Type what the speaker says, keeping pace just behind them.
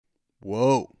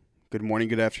Whoa. Good morning,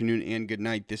 good afternoon, and good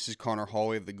night. This is Connor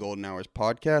Hallway of the Golden Hours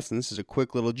podcast, and this is a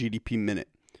quick little GDP minute.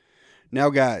 Now,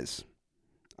 guys,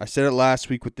 I said it last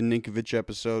week with the Ninkovich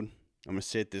episode. I'm going to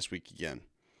say it this week again.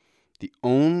 The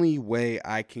only way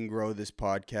I can grow this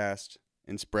podcast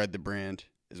and spread the brand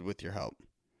is with your help.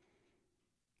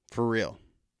 For real.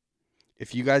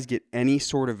 If you guys get any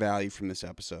sort of value from this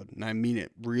episode, and I mean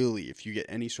it really, if you get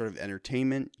any sort of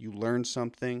entertainment, you learn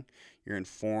something, you're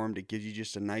informed, it gives you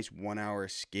just a nice 1 hour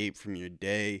escape from your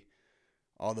day,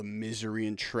 all the misery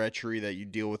and treachery that you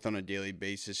deal with on a daily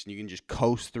basis, and you can just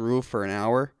coast through for an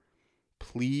hour,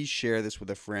 please share this with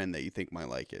a friend that you think might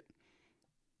like it.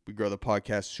 We grow the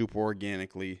podcast super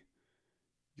organically.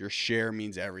 Your share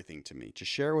means everything to me.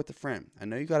 Just share it with a friend. I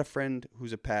know you got a friend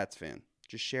who's a Pats fan.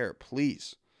 Just share it,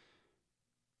 please.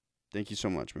 Thank you so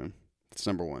much, man. That's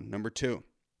number one. Number two,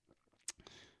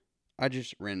 I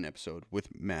just ran an episode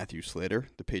with Matthew Slater,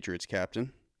 the Patriots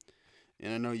captain.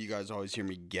 And I know you guys always hear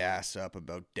me gas up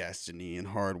about destiny and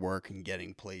hard work and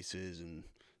getting places and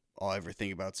all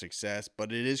everything about success.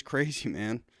 But it is crazy,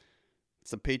 man.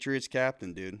 It's the Patriots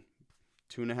captain, dude.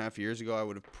 2.5 years ago, I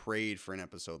would have prayed for an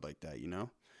episode like that, you know?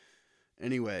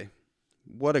 Anyway,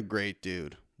 what a great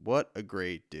dude. What a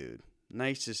great dude.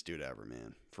 Nicest dude ever,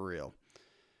 man. For real.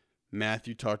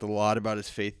 Matthew talked a lot about his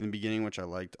faith in the beginning, which I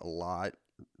liked a lot.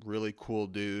 Really cool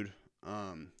dude.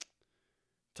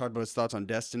 Talked about his thoughts on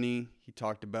destiny. He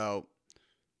talked about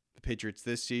the Patriots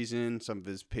this season, some of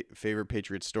his favorite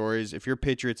Patriots stories. If you're a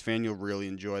Patriots fan, you'll really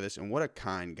enjoy this. And what a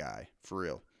kind guy, for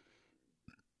real.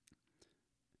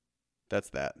 That's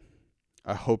that.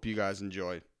 I hope you guys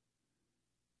enjoy.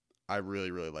 I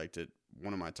really, really liked it.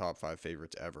 One of my top 5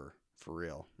 favorites ever. For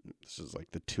real. This is like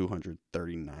the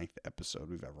 239th episode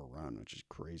we've ever run, which is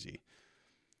crazy.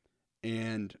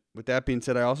 And with that being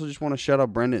said, I also just want to shout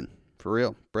out Brendan. For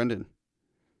real. Brendan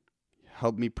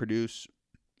helped me produce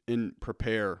and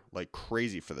prepare like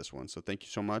crazy for this one. So thank you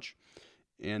so much.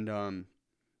 And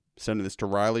sending this to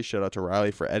Riley. Shout out to Riley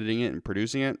for editing it and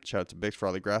producing it. Shout out to Bix for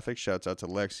all the graphics. Shouts out to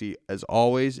Lexi as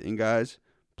always. And guys,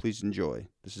 please enjoy.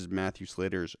 This is Matthew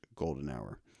Slater's Golden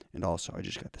Hour. And also, I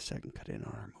just got the second cut in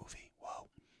on our movie.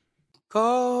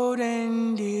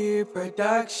 Golden Deer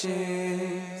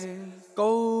Productions.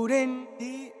 Golden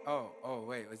Deer. Oh,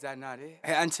 wait, was that not it?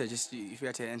 Hey, enter. Just you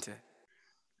forgot to enter.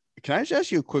 Can I just ask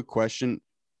you a quick question?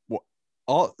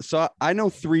 So I know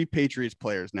 3 Patriots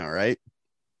players now, right?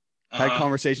 Had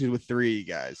conversations with 3 you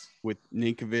guys, with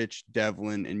Ninkovich,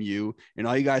 Devlin, and you, and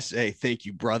all you guys say, "Thank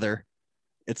you, brother."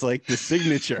 It's like the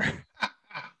signature.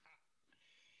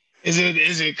 Is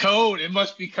it code? It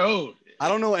must be code. I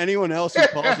don't know anyone else who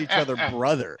calls each other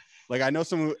brother. Like I know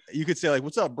someone you could say like,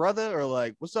 "What's up, brother?" or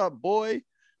like, "What's up, boy?"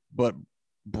 But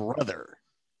brother.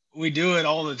 We do it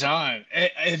all the time.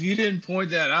 If you didn't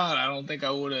point that out, I don't think I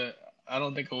would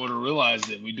have realized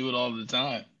it. We do it all the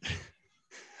time.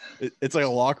 It's like a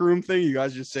locker room thing. You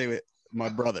guys just say, "My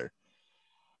brother."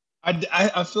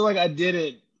 I feel like I did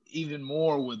it even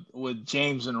more with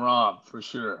James and Rob for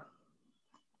sure.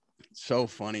 So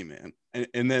funny, man.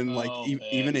 And then like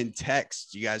even in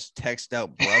text, you guys text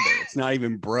out brother. It's not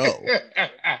even bro.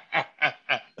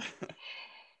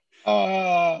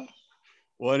 Well,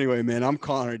 anyway, man, I'm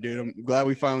Connor, dude. I'm glad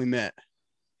we finally met.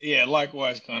 Yeah,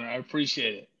 likewise, Connor. I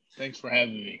appreciate it. Thanks for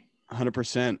having me.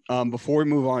 100%. Before we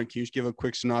move on, can you just give a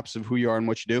quick synopsis of who you are and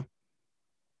what you do?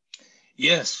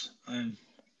 Yes, I'm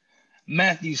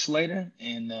Matthew Slater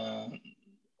and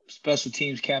special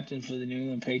teams captain for the New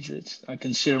England Patriots. I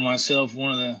consider myself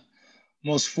one of the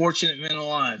most fortunate men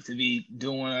alive to be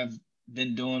doing what I've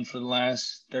been doing for the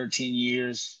last 13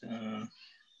 years.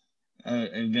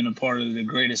 I've been a part of the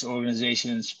greatest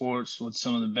organization in sports with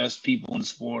some of the best people in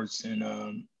sports, and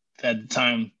had the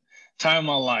time of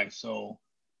my life. So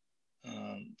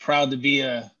proud to be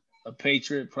a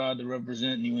Patriot, proud to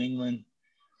represent New England.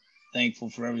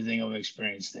 Thankful for everything I've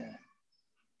experienced there.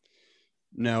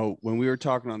 Now, when we were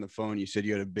talking on the phone, you said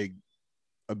you had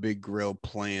a big grill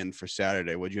planned for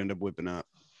Saturday. What'd you end up whipping up?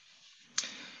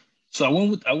 So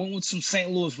I went with some St.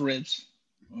 Louis ribs.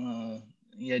 Do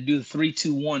the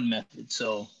 3-2-1 method.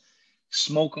 So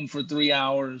smoke them for 3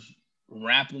 hours,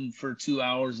 wrap them for 2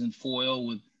 hours in foil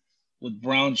with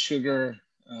brown sugar,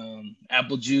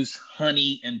 apple juice,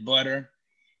 honey, and butter,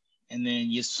 and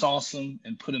then you sauce them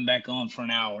and put them back on for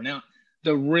an hour. Now,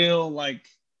 the real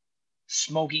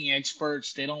smoking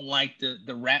experts, they don't like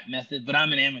the wrap method, but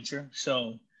I'm an amateur,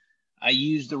 so I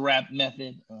use the wrap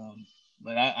method.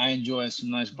 But I enjoy some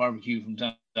nice barbecue from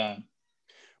time to time.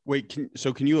 Wait,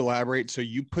 can you elaborate? So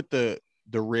you put the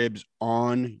ribs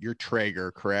on your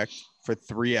Traeger, correct? For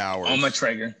 3 hours. On my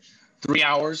Traeger. 3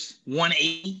 hours,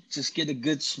 180, just get a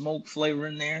good smoke flavor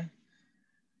in there.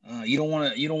 You don't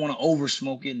want to over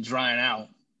smoke it and dry it out.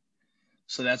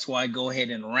 So that's why I go ahead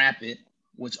and wrap it,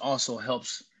 which also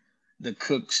helps the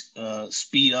cooks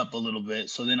speed up a little bit.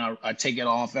 So then I take it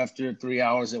off after 3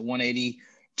 hours at 180,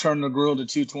 turn the grill to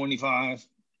 225,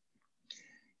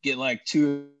 get like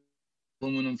two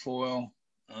aluminum foil,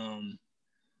 um,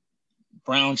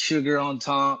 brown sugar on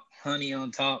top, honey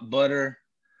on top, butter,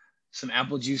 some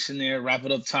apple juice in there, wrap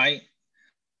it up tight,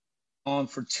 on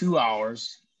for 2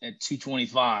 hours at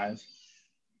 225,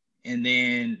 and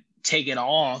then take it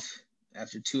off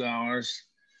after 2 hours,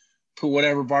 put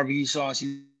whatever barbecue sauce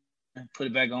you put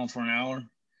it back on for an hour,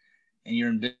 and you're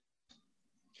in business.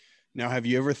 Now, have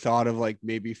you ever thought of like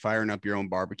maybe firing up your own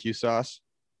barbecue sauce?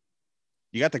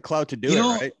 You got the clout to do You it,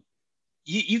 know, right?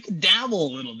 you can dabble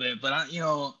a little bit, but I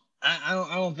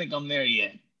don't think I'm there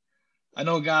yet. I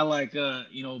know a guy like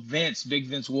Big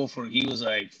Vince Wolford. He was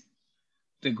like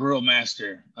the grill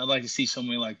master. I'd like to see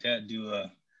somebody like that do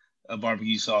a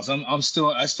barbecue sauce. I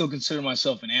still consider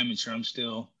myself an amateur. I'm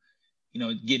still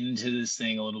getting into this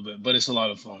thing a little bit, but it's a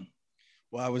lot of fun.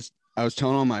 Well, I was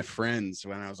telling all my friends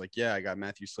when I was like, yeah, I got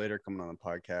Matthew Slater coming on the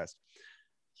podcast.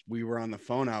 We were on the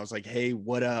phone. I was like, hey,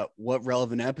 what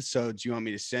relevant episodes do you want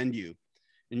me to send you?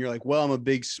 And you're like, well, I'm a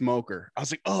big smoker. I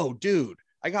was like, oh, dude,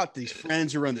 I got these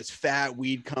friends who run this fat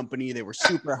weed company. They were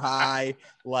super high.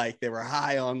 Like they were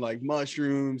high on like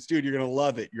mushrooms. Dude, you're going to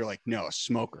love it. You're like, no, a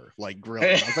smoker, like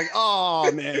grilling. I was like,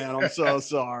 oh man, I'm so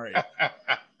sorry.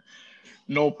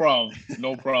 No problem.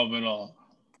 No problem at all.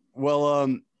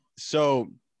 Well, so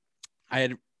I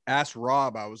had asked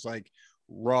Rob, I was like,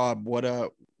 Rob,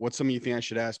 what's something you think I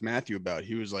should ask Matthew about?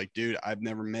 He was like, dude, I've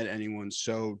never met anyone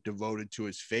so devoted to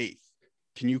his faith.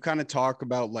 Can you kind of talk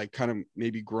about like kind of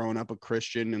maybe growing up a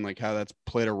Christian and like how that's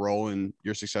played a role in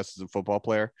your success as a football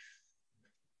player?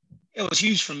 It was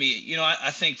huge for me. I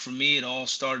think for me, it all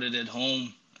started at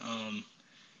home. I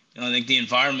think the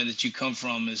environment that you come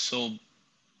from is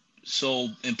so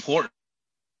important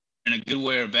in a good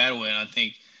way or a bad way. And I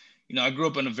think, I grew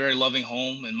up in a very loving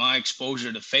home, and my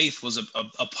exposure to faith was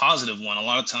a positive one. A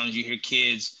lot of times you hear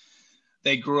kids,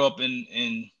 they grew up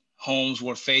in homes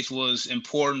where faith was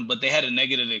important, but they had a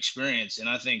negative experience. And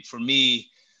I think for me,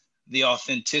 the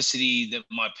authenticity that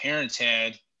my parents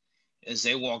had as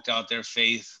they walked out their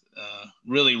faith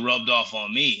really rubbed off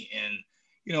on me. And,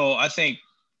 I think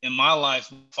in my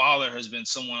life, my father has been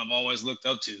someone I've always looked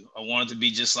up to. I wanted to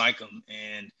be just like him.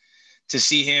 And to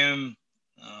see him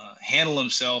handle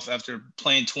himself after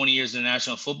playing 20 years in the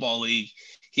National Football League,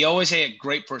 he always had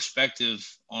great perspective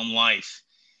on life.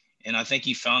 And I think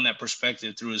he found that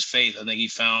perspective through his faith. I think he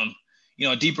found,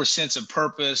 a deeper sense of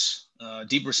purpose, a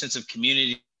deeper sense of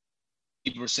community,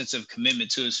 deeper sense of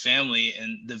commitment to his family.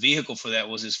 And the vehicle for that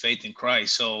was his faith in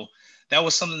Christ. So that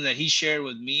was something that he shared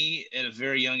with me at a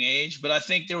very young age. But I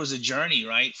think there was a journey,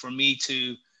 right, for me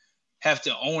to have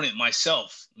to own it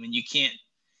myself. I mean, you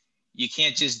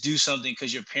can't just do something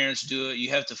because your parents do it. You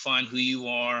have to find who you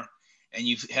are, and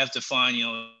you have to find,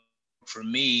 for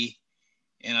me.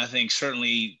 And I think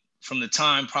certainly from the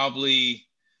time, probably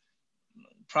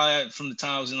from the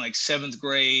time I was in like seventh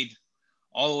grade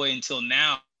all the way until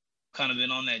now, kind of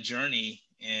been on that journey.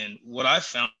 And what I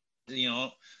found,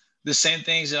 the same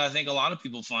things that I think a lot of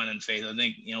people find in faith. I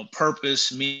think,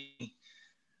 purpose, meaning,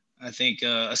 I think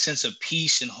a sense of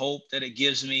peace and hope that it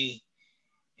gives me.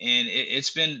 And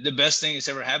it's been the best thing that's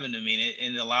ever happened to me.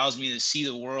 And it allows me to see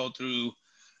the world through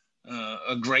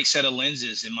a great set of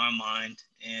lenses in my mind.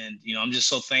 And, I'm just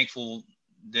so thankful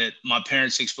that my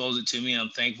parents exposed it to me. I'm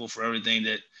thankful for everything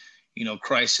that,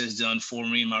 Christ has done for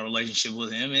me in my relationship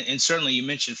with him. And certainly you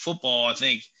mentioned football. I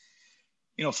think,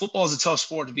 football is a tough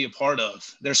sport to be a part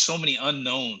of. There's so many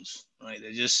unknowns, right?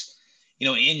 They're just,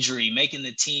 injury, making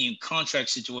the team, contract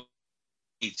situations,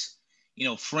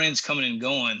 friends coming and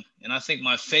going. And I think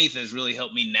my faith has really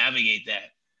helped me navigate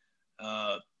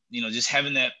that. Just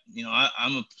having that,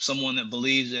 I'm someone that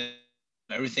believes that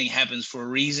everything happens for a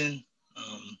reason,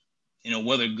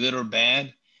 whether good or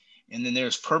bad. And then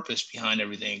there's purpose behind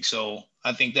everything. So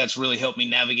I think that's really helped me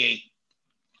navigate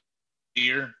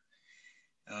fear.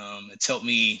 It's helped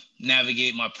me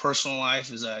navigate my personal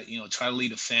life as I, try to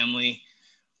lead a family,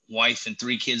 wife, and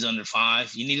 3 kids under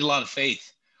 5. You need a lot of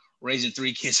faith. Raising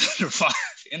 3 kids under 5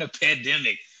 in a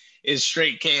pandemic is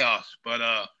straight chaos. But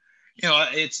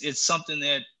it's something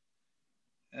that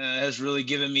has really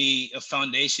given me a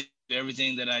foundation to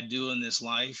everything that I do in this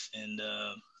life. And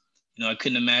I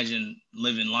couldn't imagine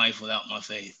living life without my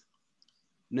faith.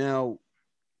 Now,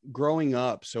 growing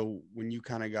up, so when you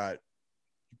kind of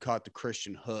caught the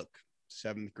Christian hook,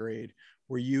 seventh grade,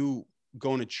 were you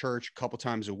going to church a couple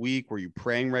times a week? Were you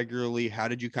praying regularly? How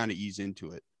did you kind of ease into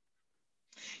it?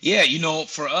 Yeah,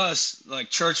 for us, like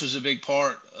church was a big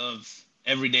part of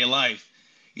everyday life.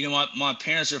 My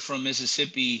parents are from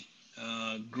Mississippi,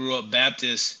 grew up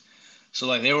Baptist. So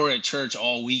like they were at church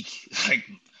all week. Like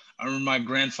I remember my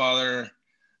grandfather,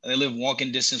 they lived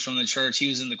walking distance from the church. He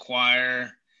was in the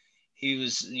choir. He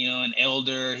was, an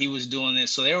elder. He was doing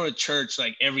this. So they were at church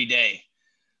like every day.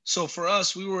 So for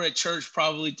us, we were at church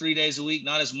probably 3 days a week,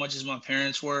 not as much as my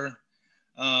parents were.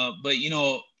 But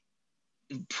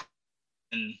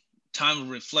and time of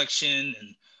reflection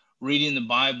and reading the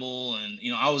Bible. And,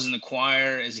 I was in the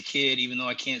choir as a kid, even though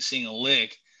I can't sing a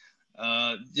lick.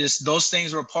 Just those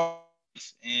things were a part of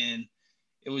life. And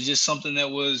it was just something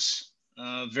that was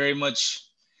very much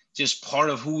just part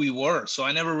of who we were. So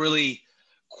I never really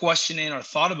questioned it or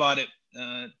thought about it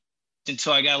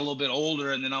until I got a little bit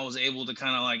older. And then I was able to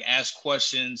kind of like ask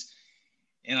questions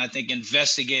and I think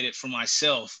investigate it for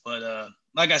myself. But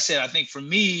like I said, I think for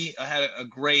me, I had a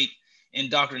great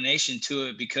indoctrination to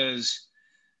it because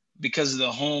of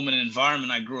the home and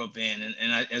environment I grew up in.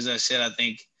 And as I said, I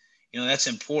think that's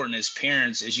important as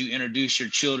parents as you introduce your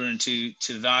children to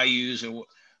values or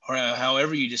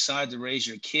however you decide to raise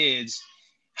your kids.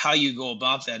 How you go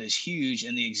about that is huge,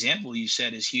 and the example you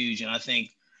set is huge. And I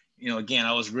think again,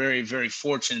 I was very, very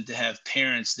fortunate to have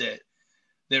parents that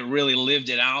really lived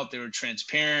it out. They were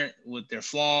transparent with their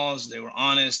flaws. They were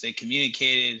honest. They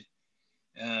communicated,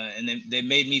 and they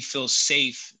made me feel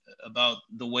safe about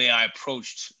the way I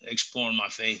approached exploring my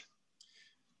faith.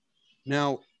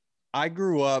 Now, I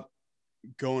grew up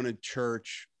going to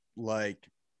church like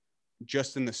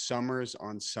just in the summers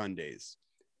on Sundays.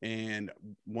 And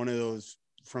one of those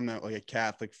from like a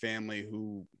Catholic family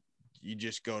who you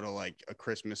just go to like a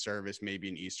Christmas service, maybe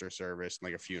an Easter service,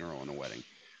 like a funeral and a wedding.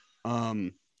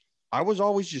 Um, I was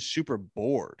always just super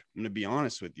bored. I'm going to be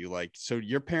honest with you. Like, so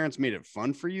your parents made it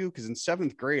fun for you? Because in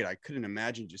seventh grade, I couldn't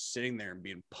imagine just sitting there and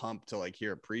being pumped to like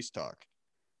hear a priest talk.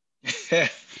 Yeah,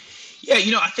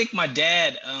 I think my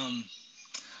dad's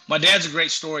a great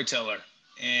storyteller,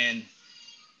 and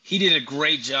he did a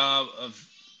great job of,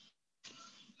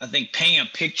 I think, painting a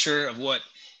picture of what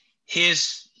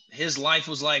his life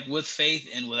was like with faith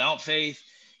and without faith.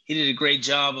 He did a great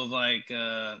job of like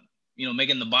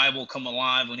making the Bible come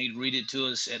alive when he'd read it to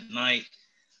us at night.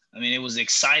 I mean, it was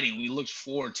exciting. We looked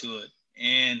forward to it.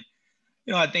 And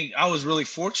I think I was really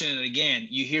fortunate. Again,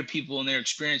 you hear people and their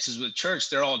experiences with church,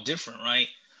 they're all different, right?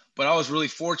 But I was really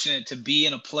fortunate to be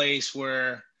in a place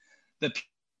where the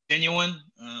genuine,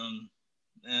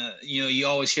 you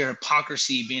always hear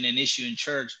hypocrisy being an issue in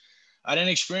church. I didn't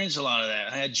experience a lot of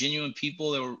that. I had genuine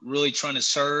people that were really trying to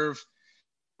serve,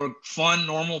 were fun,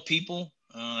 normal people.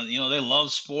 They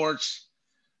love sports.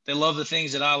 They love the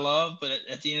things that I love, but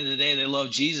at the end of the day, they love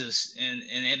Jesus, and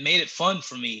it made it fun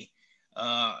for me.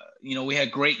 We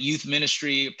had great youth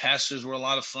ministry. Pastors were a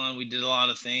lot of fun. We did a lot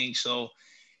of things. So,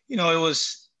 it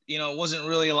wasn't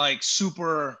really like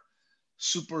super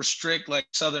strict like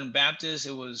Southern Baptist.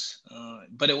 It was,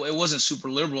 but it wasn't super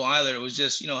liberal either. It was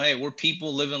just, hey, we're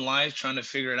people living life, trying to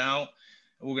figure it out.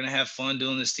 We're gonna have fun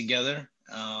doing this together.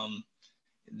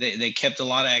 They kept a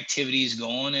lot of activities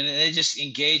going, and they just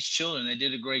engaged children. They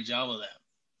did a great job of that.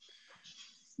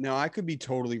 Now, I could be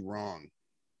totally wrong,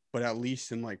 but at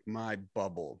least in like my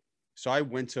bubble. So I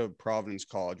went to Providence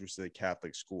College, which is a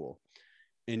Catholic school.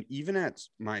 And even at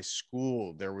my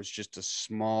school, there was just a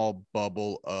small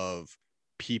bubble of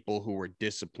people who were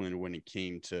disciplined when it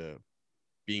came to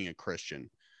being a Christian.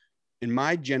 In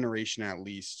my generation, at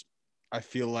least, I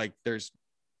feel like there's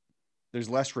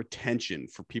less retention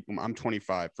for people. I'm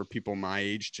 25, for people my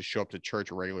age to show up to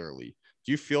church regularly.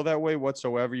 Do you feel that way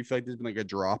whatsoever? You feel like there's been like a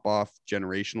drop off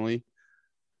generationally?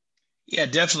 Yeah,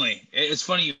 definitely. It's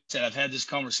funny you said I've had this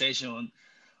conversation with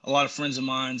a lot of friends of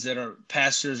mine that are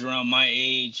pastors around my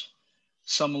age,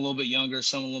 some a little bit younger,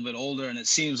 some a little bit older, and it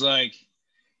seems like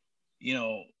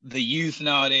the youth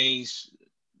nowadays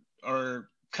are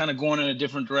kind of going in a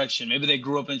different direction. Maybe they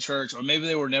grew up in church, or maybe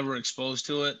they were never exposed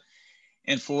to it,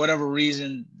 and for whatever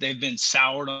reason they've been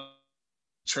soured on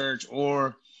church,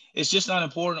 or it's just not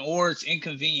important, or it's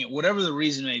inconvenient. Whatever the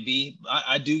reason may be,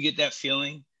 I do get that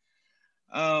feeling.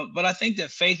 But I think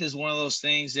that faith is one of those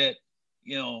things that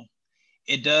you know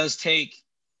it does take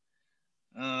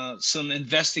some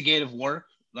investigative work,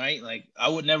 right? Like I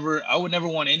would never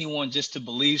want anyone just to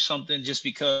believe something just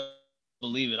because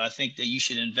believe it. I think that you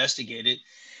should investigate it.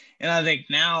 And I think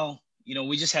now,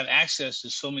 we just have access to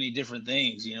so many different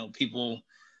things. People,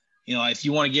 if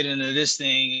you want to get into this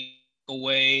thing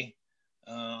away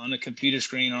on a computer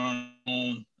screen or on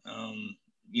phone,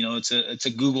 it's a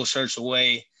Google search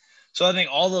away. So I think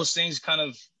all those things kind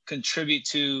of contribute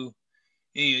to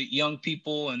young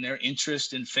people and their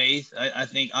interest in faith.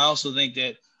 I also think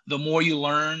that the more you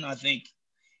learn, I think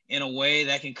in a way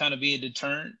that can kind of be a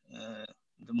deterrent.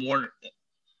 The more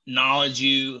knowledge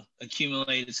you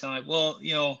accumulate, it's kind of like,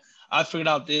 well, I figured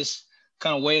out this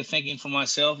kind of way of thinking for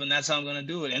myself, and that's how I'm going to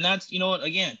do it. And that's, what,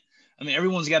 again, I mean,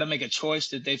 everyone's got to make a choice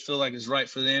that they feel like is right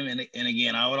for them. And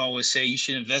again, I would always say you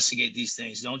should investigate these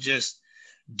things. Don't just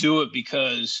do it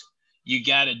because you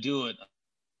got to do it.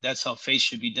 That's how faith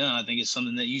should be done. I think it's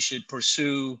something that you should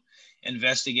pursue,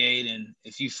 investigate. And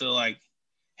if you feel like,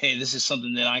 hey, this is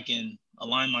something that I can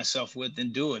align myself with,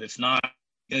 then do it. If not,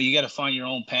 you got to find your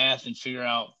own path and figure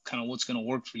out kind of what's going to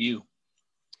work for you.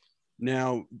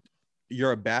 Now,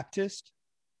 you're a Baptist?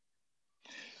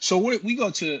 So we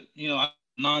go to,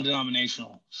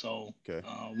 non-denominational. So Okay.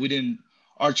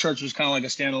 Our church was kind of like a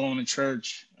standalone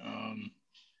church.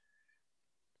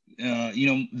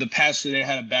 The pastor there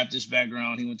had a Baptist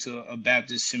background. He went to a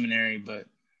Baptist seminary, but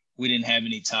we didn't have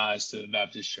any ties to the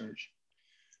Baptist church.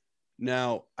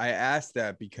 Now, I asked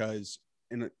that because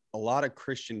in a lot of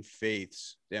Christian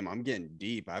faiths, damn, I'm getting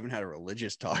deep. I haven't had a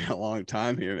religious talk in a long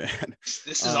time here, man.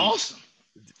 This is awesome.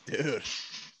 Dude,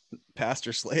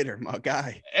 Pastor Slater, my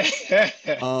guy.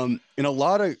 In a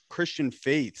lot of Christian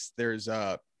faiths, there's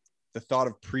the thought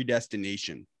of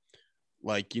predestination,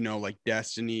 like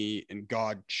destiny and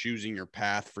God choosing your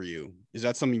path for you. Is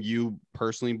that something you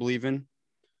personally believe in?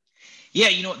 Yeah,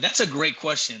 that's a great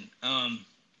question.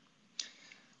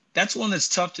 That's one that's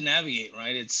tough to navigate,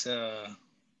 right? It's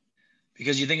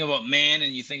because you think about man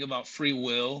and you think about free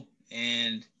will,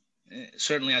 and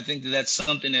certainly I think that that's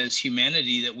something as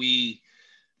humanity that we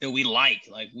like.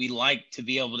 Like, we like to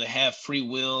be able to have free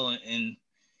will, and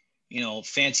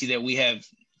fancy that we have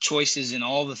choices in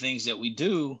all the things that we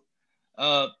do.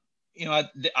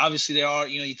 Obviously there are,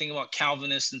 you think about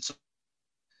Calvinists and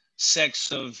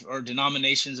sects or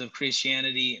denominations of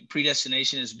Christianity.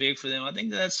 Predestination is big for them. I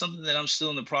think that's something that I'm still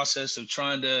in the process of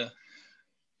trying to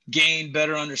gain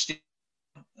better understanding.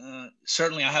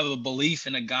 Certainly I have a belief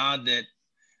in a God that,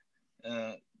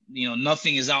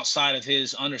 nothing is outside of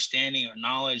his understanding or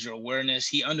knowledge or awareness.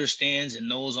 He understands and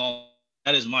knows all.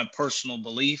 That is my personal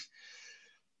belief.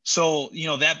 So,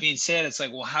 that being said, it's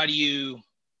like, well, how do you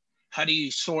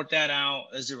sort that out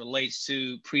as it relates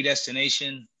to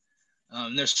predestination?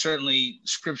 There's certainly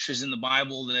scriptures in the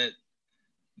Bible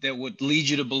that would lead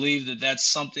you to believe that that's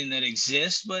something that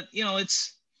exists, but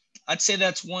I'd say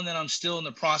that's one that I'm still in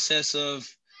the process of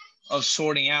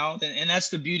sorting out, and that's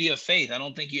the beauty of faith. I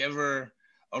don't think you ever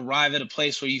arrive at a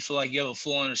place where you feel like you have a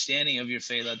full understanding of your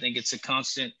faith. I think it's a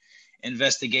constant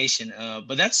investigation,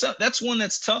 but that's one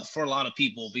that's tough for a lot of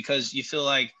people, because you feel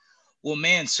like, well,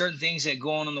 man, certain things that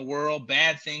go on in the world,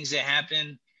 bad things that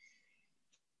happen,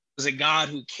 was a God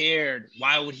who cared.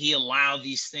 Why would he allow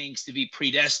these things to be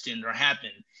predestined or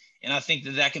happen? And I think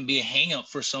that can be a hang up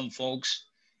for some folks,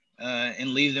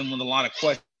 and leave them with a lot of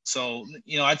questions. So,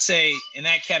 I'd say in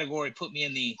that category, put me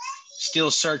in the still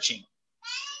searching.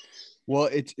 Well,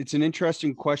 it's an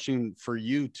interesting question for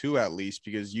you too, at least,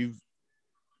 because you've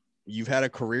had a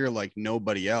career like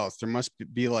nobody else. There must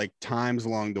be like times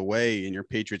along the way in your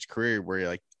Patriots career where you're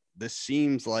like, this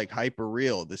seems like hyper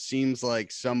real. This seems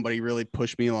like somebody really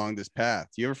pushed me along this path.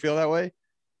 Do you ever feel that way?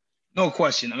 No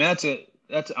question. I mean,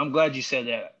 I'm glad you said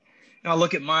that. And I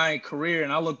look at my career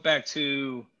and I look back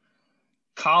to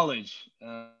college,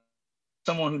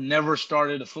 someone who never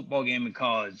started a football game in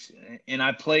college. And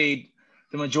I played,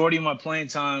 the majority of my playing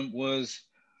time was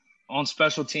on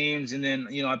special teams. And then,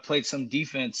 I played some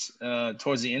defense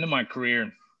towards the end of my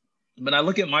career. But I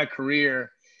look at my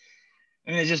career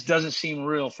and it just doesn't seem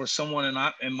real for someone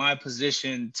in my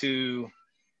position to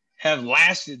have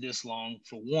lasted this long,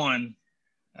 for one,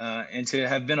 and to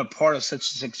have been a part of such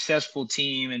a successful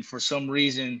team, and for some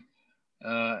reason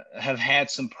have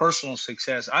had some personal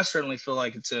success. I certainly feel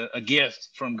like it's a gift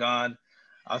from God.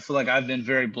 I feel like I've been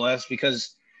very blessed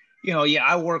because,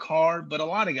 I work hard, but a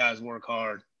lot of guys work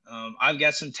hard. I've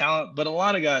got some talent, but a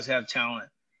lot of guys have talent.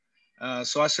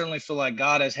 So I certainly feel like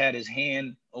God has had his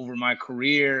hand over my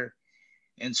career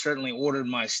and certainly ordered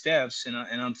my steps, and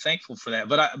I'm thankful for that.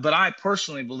 But I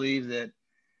personally believe that,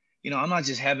 I'm not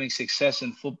just having success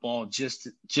in football just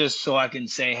so I can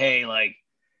say, hey, like,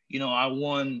 I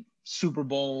won Super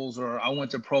Bowls or I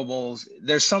went to Pro Bowls.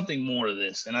 There's something more to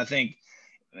this. And I think,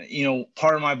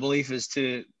 part of my belief is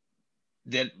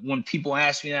that when people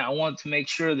ask me that, I want to make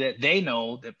sure that they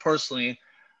know that personally,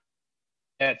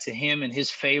 that to him and his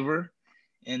favor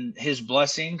and his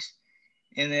blessings.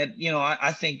 And that,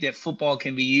 I think that football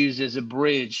can be used as a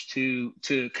bridge to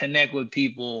connect with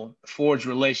people, forge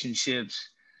relationships,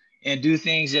 and do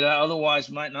things that I otherwise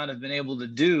might not have been able to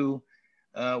do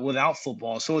without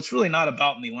football. So it's really not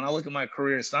about me. When I look at my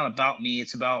career, it's not about me.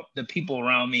 It's about the people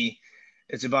around me.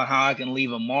 It's about how I can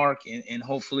leave a mark and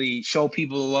hopefully show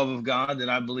people the love of God that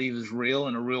I believe is real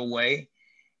in a real way,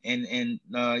 and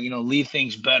leave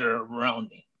things better around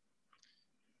me.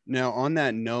 Now, on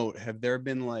that note, have there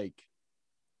been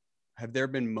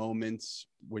moments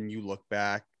when you look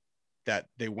back that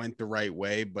they went the right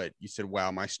way, but you said,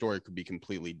 wow, my story could be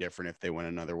completely different if they went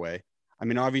another way? I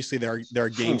mean, obviously there are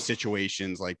game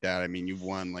situations like that. I mean, you've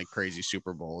won like crazy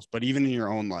Super Bowls, but even in your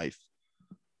own life.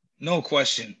 No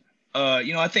question.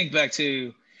 I think back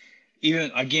to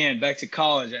even again back to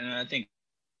college, and I think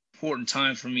important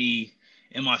time for me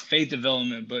in my faith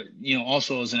development, but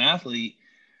also as an athlete.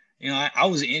 I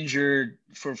was injured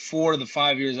for 4 of the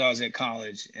 5 years I was at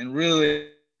college, and really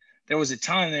there was a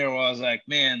time there where I was like,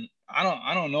 man,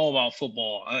 I don't know about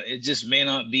football. It just may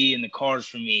not be in the cards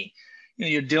for me.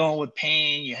 You're dealing with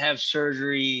pain, you have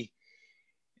surgery,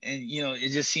 and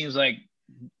it just seems like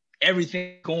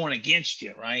everything going against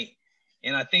you, right?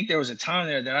 And I think there was a time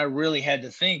there that I really had to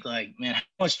think, like, man, how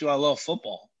much do I love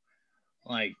football?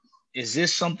 Like, is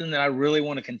this something that I really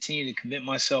want to continue to commit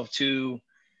myself to?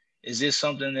 Is this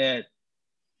something that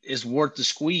is worth the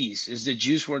squeeze? Is the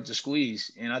juice worth the squeeze?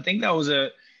 And I think that was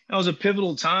a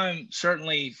pivotal time,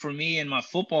 certainly for me in my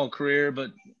football career,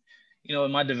 but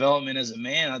in my development as a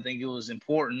man, I think it was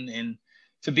important. And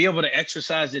to be able to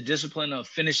exercise the discipline of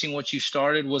finishing what you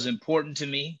started was important to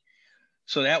me.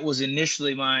 So that was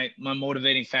initially my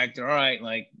motivating factor. All right,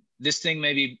 like this thing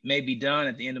may be done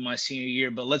at the end of my senior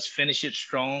year, but let's finish it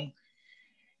strong.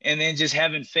 And then just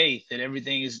having faith that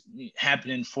everything is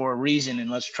happening for a reason, and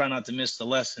let's try not to miss the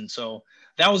lesson. So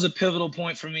that was a pivotal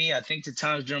point for me. I think the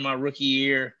times during my rookie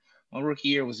year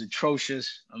was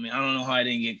atrocious. I mean, I don't know how I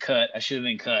didn't get cut. I should have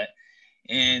been cut.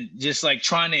 And just like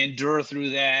trying to endure through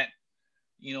that,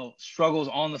 struggles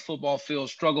on the football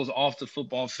field, struggles off the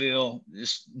football field,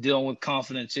 just dealing with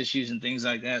confidence issues and things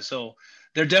like that. So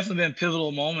there definitely been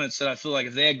pivotal moments that I feel like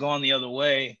if they had gone the other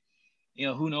way,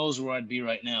 who knows where I'd be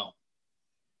right now.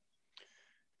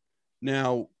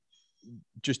 Now,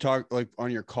 just talk like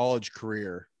on your college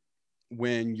career,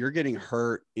 when you're getting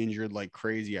hurt, injured like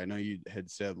crazy. I know you had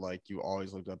said like you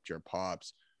always looked up to your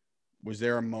pops. Was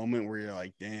there a moment where you're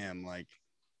like, damn, like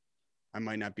I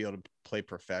might not be able to play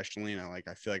professionally, and I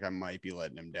feel like I might be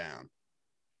letting him down?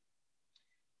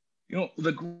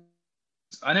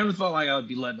 I never felt like I would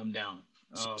be letting them down.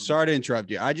 Sorry to interrupt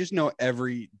you. I just know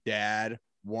every dad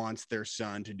wants their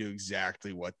son to do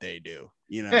exactly what they do.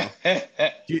 Right?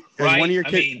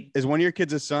 Is one of your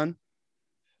kids a son?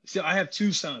 So I have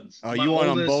two sons. Oh, My you want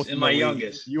them oldest both and in the my league.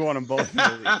 youngest. You want them both in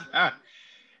the league.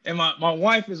 And my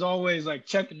wife is always like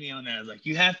checking me on that. Like,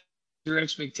 you have your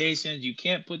expectations. You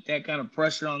can't put that kind of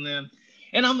pressure on them.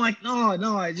 And I'm like, no.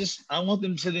 I want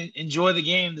them to enjoy the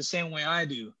game the same way I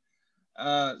do.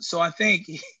 So I think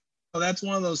that's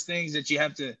one of those things that you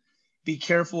have to be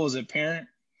careful as a parent.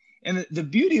 And the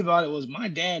beauty about it was my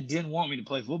dad didn't want me to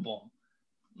play football.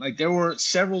 Like, there were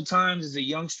several times as a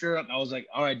youngster, I was like,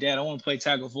 all right, Dad, I want to play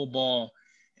tackle football.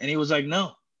 And he was like,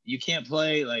 no, you can't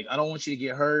play. Like, I don't want you to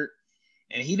get hurt.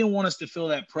 And he didn't want us to feel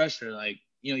that pressure. Like,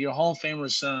 you're a Hall of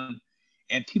Famer's son,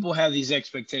 and people have these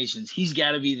expectations. He's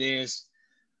got to be this.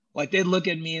 Like, they'd look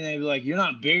at me and they'd be like, you're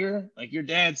not bigger. Like, your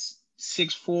dad's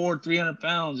 6'4", 300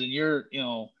 pounds, and you're,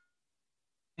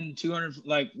 200.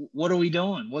 Like, what are we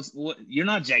doing? What? You're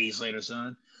not Jackie Slater,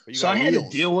 son. So I had to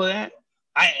deal with that.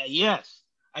 Yes,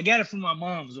 I got it from my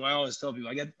mom. So I always tell people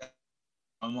I got that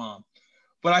from my mom.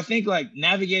 But I think like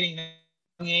navigating that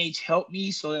young age helped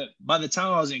me, so that by the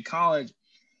time I was in college,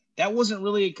 that wasn't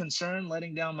really a concern,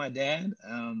 letting down my dad.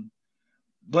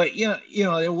 But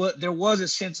there was a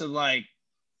sense of like,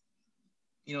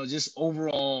 just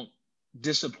overall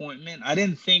disappointment. I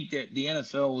didn't think that the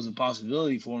NFL was a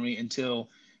possibility for me until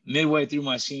midway through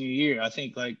my senior year. I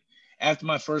think like after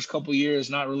my first couple years,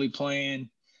 not really playing,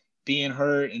 being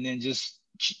hurt, and then just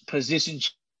position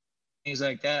things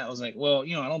like that, I was like, well,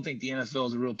 I don't think the NFL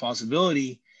is a real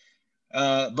possibility.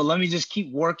 But let me just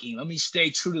keep working. Let me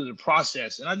stay true to the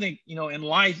process. And I think, in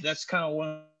life, that's kind of what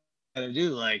I got to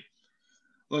do. Like,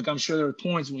 look, I'm sure there were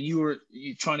points when you're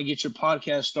trying to get your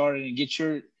podcast started and get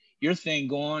your thing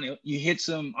going. You hit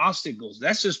some obstacles.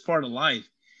 That's just part of life.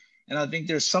 And I think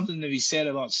there's something to be said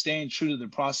about staying true to the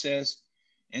process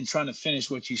and trying to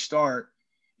finish what you start.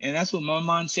 And that's what my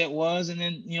mindset was. And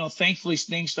then, thankfully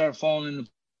things start falling into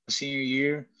senior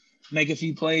year, make a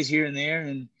few plays here and there,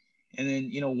 and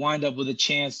then, wind up with a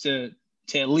chance to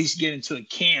at least get into a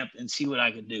camp and see what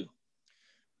I could do.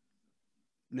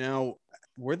 Now,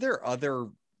 were there other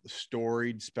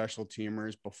storied special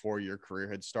teamers before your career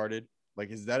had started?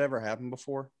 Like, has that ever happened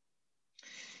before?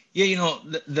 Yeah,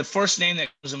 the first name that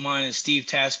comes to mind is Steve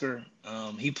Tasker.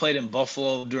 He played in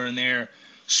Buffalo during their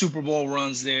Super Bowl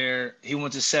runs there. He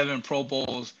went to 7 Pro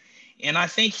Bowls. And I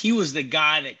think he was the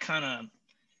guy that kind of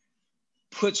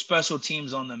put special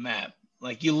teams on the map.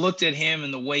 Like you looked at him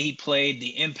and the way he played,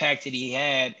 the impact that he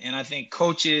had. And I think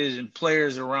coaches and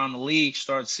players around the league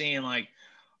start seeing like,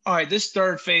 all right, this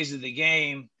third phase of the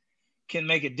game can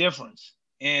make a difference.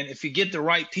 And if you get the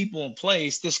right people in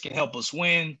place, this can help us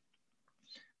win.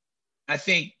 I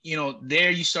think,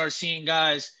 there you start seeing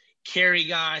guys carry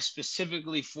guys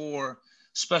specifically for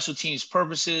special teams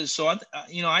purposes. So, I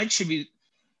attribute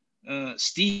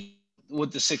Steve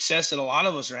with the success that a lot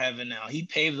of us are having now. He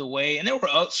paved the way. And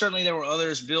certainly there were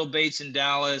others, Bill Bates in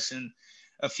Dallas and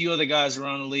a few other guys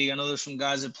around the league. I know there's some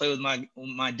guys that play with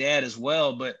my dad as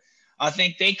well, but I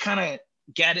think they kind of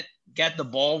got the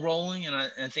ball rolling. And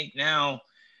I think now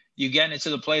you've gotten it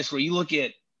to the place where you look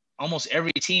at almost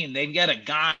every team, they've got a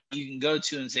guy you can go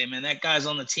to and say, man, that guy's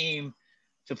on the team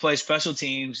to play special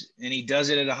teams, and he does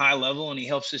it at a high level, and he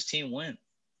helps his team win.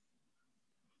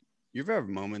 You ever have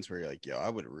moments where you're like, yo, I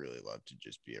would really love to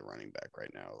just be a running back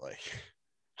right now? Like,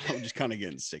 I'm just kind of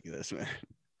getting sick of this, man.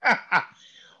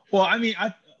 Well, I mean,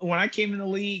 when I came in the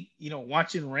league,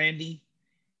 watching Randy,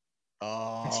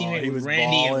 Oh, teammate he with was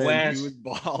Randy and balling. Wes, He was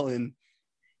balling.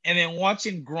 and then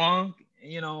watching Gronk,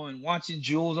 and watching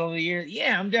Jules over the years.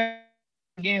 Yeah, I'm down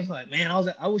games like, man,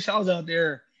 I wish I was out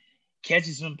there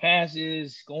catching some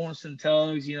passes, scoring some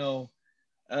tugs. You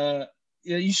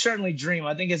certainly dream.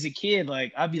 I think as a kid,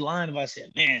 like I'd be lying if I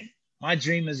said, man, my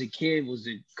dream as a kid was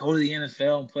to go to the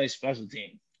NFL and play special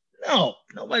team. No,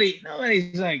 nobody's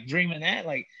like dreaming that,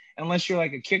 like unless you're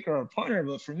like a kicker or a punter.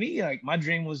 But for me, like my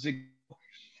dream was to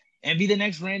and be the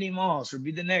next Randy Moss or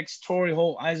be the next Torrey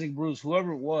Holt, Isaac Bruce,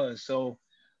 whoever it was. So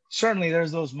certainly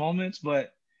there's those moments,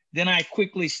 but then I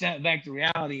quickly snap back to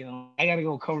reality. I got to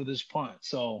go cover this punt.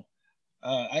 So,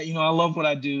 I love what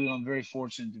I do, and I'm very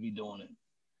fortunate to be doing it.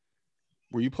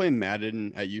 Were you playing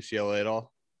Madden at UCLA at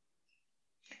all?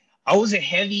 I was a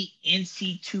heavy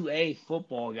NC2A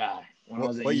football guy when I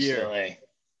was at What year? UCLA.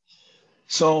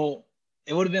 So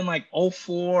it would have been like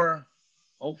 04,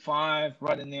 05,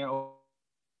 right in there.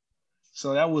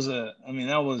 So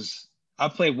I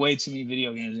played way too many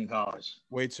video games in college.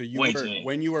 Wait, so Way too many.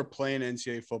 when you were playing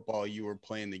NCAA football, you were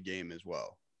playing the game as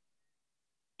well?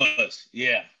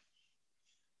 Yeah.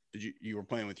 You were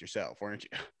playing with yourself, weren't you?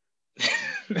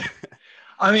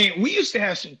 I mean, we used to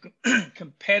have some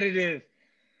competitive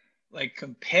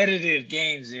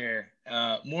games there.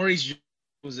 Maurice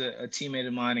was a teammate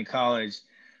of mine in college,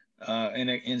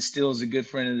 and still is a good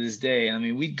friend to this day. I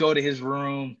mean, we'd go to his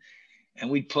room and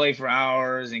we'd play for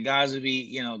hours, and guys would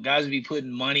be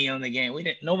putting money on the game.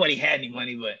 Nobody had any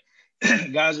money, but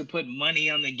guys would put money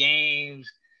on the games.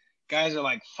 Guys are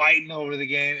like fighting over the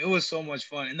game. It was so much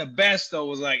fun. And the best though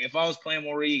was like if I was playing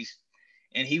Maurice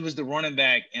and he was the running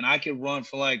back and I could run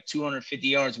for like 250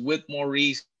 yards with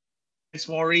Maurice,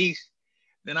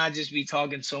 then I'd just be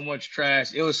talking so much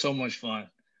trash. It was so much fun.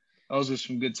 Those were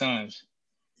some good times.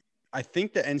 I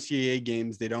think the NCAA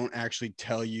games, they don't actually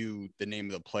tell you the name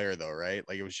of the player though, right?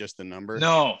 Like it was just the number.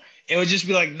 No, it would just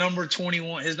be like number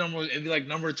 21. His number, it'd be like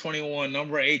number 21,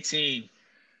 number 18.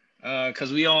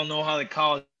 Because we all know how the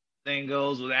college thing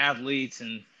goes with athletes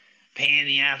and paying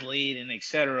the athlete and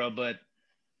etc. But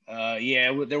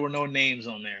there were no names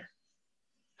on there.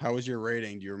 How was your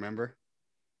rating? Do you remember?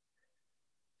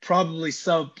 Probably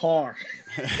subpar.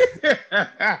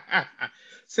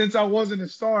 Since I wasn't a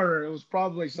starter, it was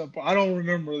probably subpar. I don't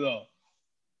remember though.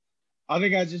 I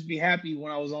think I'd just be happy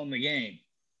when I was on the game.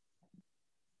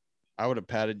 I would have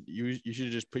patted you. You should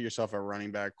have just put yourself at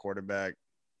running back, quarterback,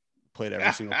 played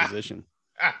every single position.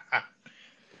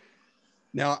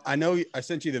 Now I know I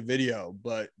sent you the video,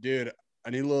 but dude, I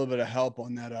need a little bit of help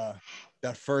on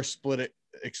that first split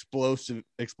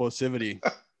explosivity.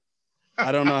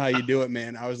 I don't know how you do it,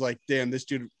 man. I was like, damn, this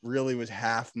dude really was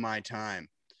half my time.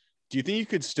 Do you think you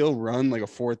could still run like a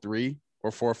 4.3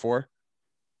 or 4.4?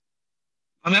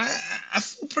 I mean, I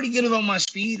feel pretty good about my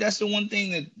speed. That's the one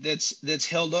thing that's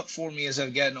held up for me as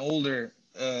I've gotten older.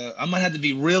 I might have to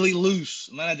be really loose.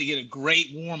 I might have to get a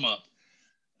great warm up,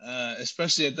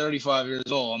 especially at 35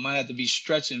 years old. I might have to be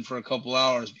stretching for a couple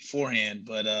hours beforehand.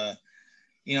 But I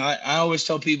always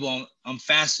tell people I'm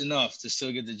fast enough to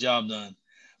still get the job done.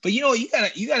 But you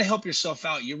gotta help yourself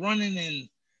out. You're running in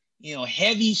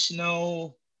heavy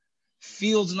snow,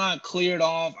 fields not cleared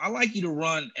off. I like you to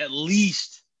run at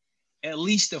least a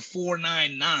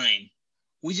 4.99.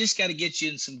 We just got to get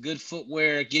you in some good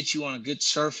footwear, get you on a good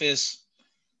surface,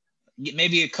 get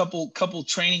maybe a couple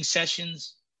training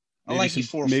sessions I like you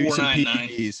for a maybe some 4.99.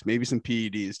 PEDs, maybe some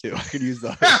PEDs too. I could use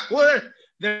those. What?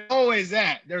 There's always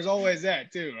that. There's always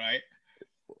that too, right?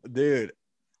 Dude,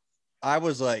 I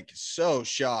was like so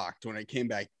shocked when I came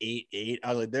back 8'8". I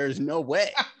was like, there's no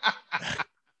way.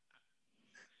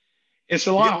 It's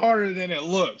a lot harder than it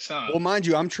looks, huh? Well, mind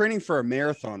you, I'm training for a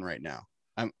marathon right now.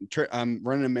 I'm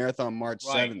running a marathon March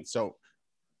 7th, so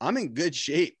I'm in good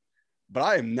shape, but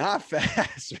I am not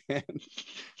fast, man.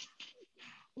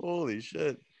 Holy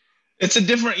shit. It's a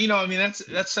different, I mean,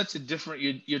 that's such a different,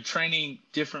 you're training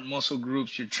different muscle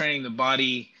groups. You're training the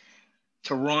body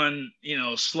to run,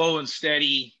 slow and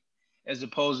steady as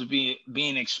opposed to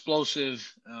being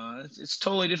explosive. It's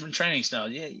totally different training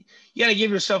style. Yeah. You got to give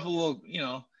yourself a little,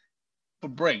 a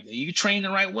break. You train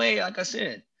the right way. Like I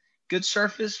said, good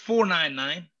surface,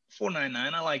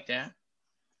 499. I like that.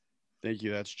 Thank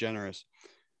you. That's generous.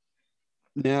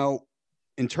 Now,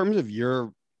 in terms of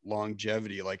your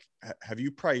longevity, like, have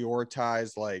you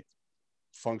prioritized like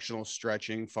functional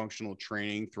stretching, functional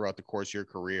training throughout the course of your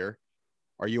career?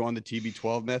 Are you on the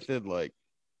TB12 method? Like,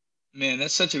 man,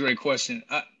 that's such a great question.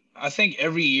 I think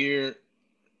every year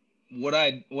what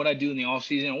I do in the off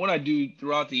season and what I do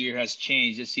throughout the year has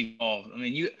changed. It's evolved. I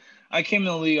mean, I came in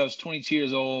the league. I was 22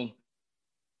 years old.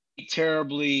 Ate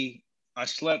terribly. I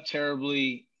slept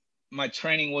terribly. My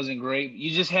training wasn't great.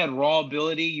 You just had raw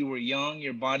ability. You were young.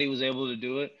 Your body was able to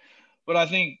do it. But I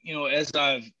think as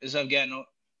I've gotten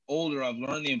older, I've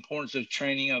learned the importance of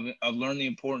training. I've learned the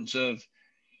importance of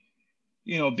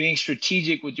being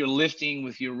strategic with your lifting,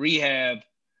 with your rehab.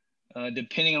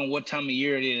 Depending on what time of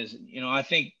year it is. I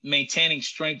think maintaining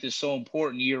strength is so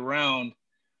important year round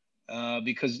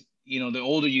because, the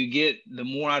older you get, the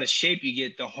more out of shape you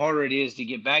get, the harder it is to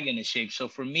get back into shape. So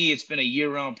for me, it's been a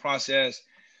year round process.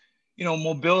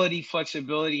 Mobility,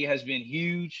 flexibility has been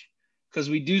huge because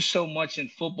we do so much in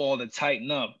football to tighten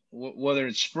up, whether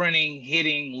it's sprinting,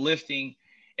 hitting, lifting,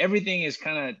 everything is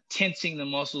kind of tensing the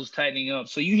muscles, tightening up.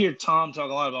 So you hear Tom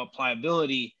talk a lot about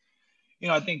pliability.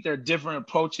 I think there are different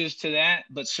approaches to that,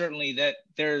 but certainly that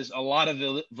there's a lot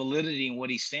of validity in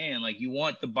what he's saying. Like you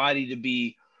want the body to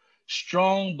be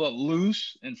strong, but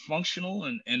loose and functional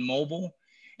and mobile.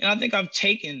 And I think I've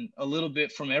taken a little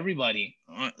bit from everybody.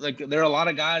 Like there are a lot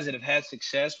of guys that have had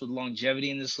success with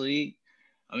longevity in this league.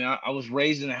 I mean, I was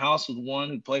raised in a house with one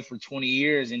who played for 20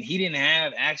 years and he didn't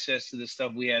have access to the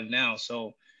stuff we have now.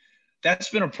 So that's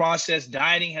been a process.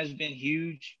 Dieting has been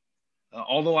huge.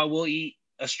 Although I will eat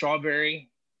a strawberry.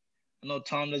 I know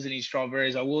Tom doesn't eat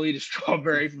strawberries. I will eat a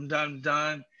strawberry from time to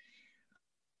time. You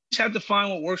just have to find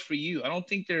what works for you. I don't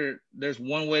think there's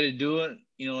one way to do it.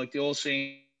 Like the old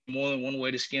saying, more than one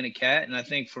way to skin a cat. And I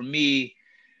think for me,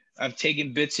 I've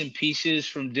taken bits and pieces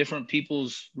from different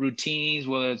people's routines,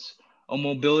 whether it's a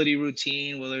mobility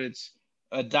routine, whether it's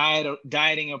a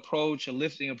dieting approach, a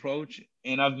lifting approach,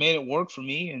 and I've made it work for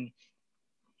me. And,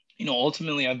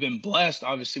 ultimately I've been blessed,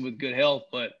 obviously, with good health,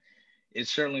 but it's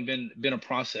certainly been a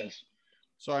process.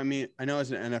 so I mean, I know as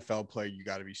an NFL player, you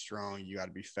got to be strong, you got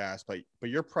to be fast, but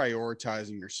you're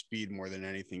prioritizing your speed more than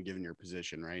anything, given your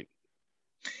position, right?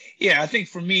 Yeah, I think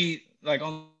for me, like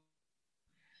on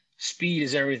speed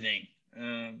is everything.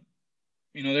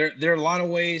 There are a lot of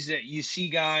ways that you see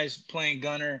guys playing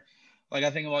gunner. Like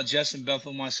I think about Justin Bethel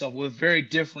and myself, we're very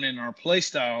different in our play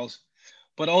styles,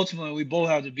 but ultimately we both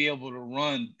have to be able to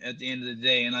run at the end of the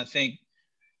day. And I think,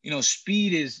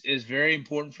 speed is very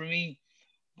important for me.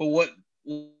 But what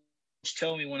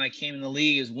tell me when I came in the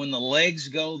league is when the legs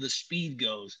go, the speed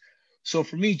goes. So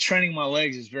for me, training my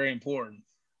legs is very important.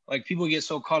 Like people get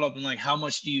so caught up in like how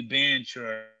much do you bench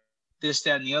or this,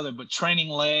 that, and the other. But training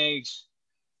legs,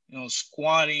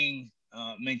 squatting,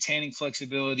 maintaining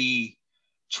flexibility,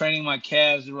 training my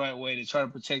calves the right way to try to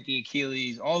protect the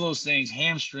Achilles, all those things,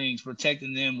 hamstrings,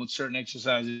 protecting them with certain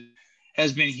exercises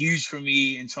has been huge for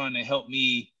me in trying to help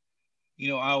me,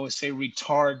 I always say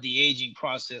retard the aging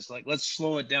process. Like let's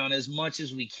slow it down as much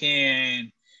as we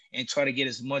can and try to get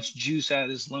as much juice out of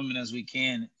this lemon as we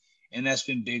can. And that's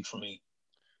been big for me.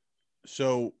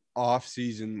 So off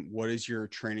season, what is your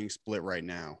training split right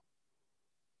now?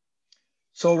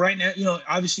 So right now,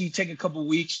 obviously you take a couple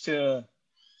weeks to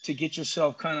get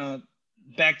yourself kind of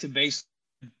back to base.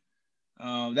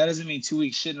 That doesn't mean 2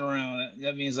 weeks sitting around.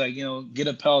 That means like, get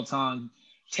a Peloton,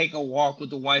 take a walk with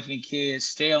the wife and kids,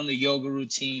 stay on the yoga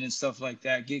routine and stuff like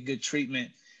that, get good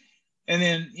treatment. And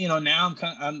then, now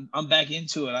I'm back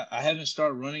into it. I haven't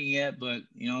started running yet, but,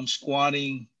 I'm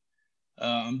squatting.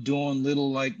 I'm doing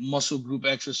little like muscle group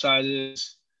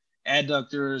exercises,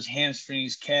 adductors,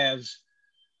 hamstrings, calves,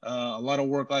 a lot of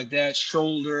work like that,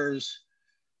 shoulders,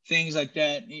 things like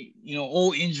that,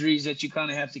 old injuries that you kind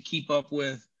of have to keep up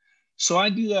with. So I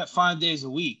do that 5 days a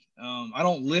week. I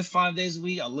don't lift 5 days a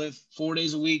week. I lift 4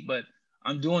 days a week, but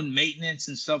I'm doing maintenance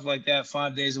and stuff like that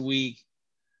 5 days a week.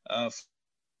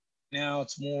 Now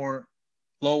it's more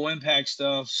low impact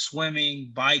stuff, swimming,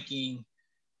 biking.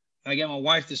 I got my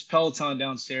wife this Peloton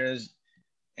downstairs,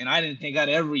 and I didn't think I'd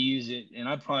ever use it, and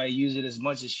I probably use it as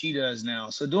much as she does now.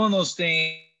 So doing those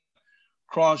things,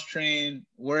 cross train.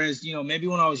 Whereas, maybe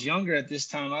when I was younger at this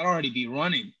time, I'd already be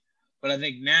running. But I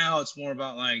think now it's more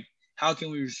about like, how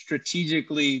can we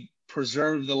strategically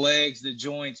preserve the legs, the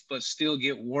joints, but still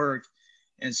get work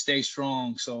and stay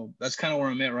strong? So that's kind of where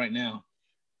I'm at right now.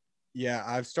 Yeah,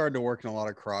 I've started to work in a lot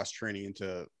of cross training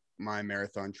into my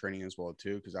marathon training as well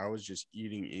too, because I was just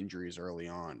eating injuries early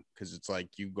on. Because it's like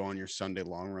you go on your Sunday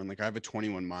long run. Like I have a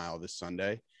 21 mile this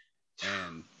Sunday,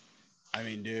 and I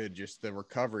mean, dude, just the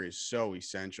recovery is so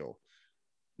essential.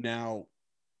 Now,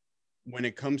 when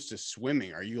it comes to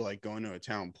swimming, are you like going to a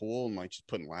town pool and like just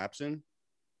putting laps in?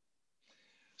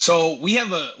 So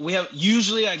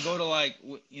usually I go to like,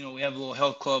 we have a little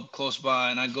health club close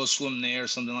by and I go swim there or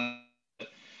something like that.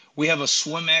 We have a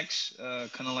SwimX,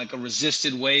 kind of like a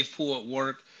resisted wave pool at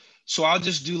work. So I'll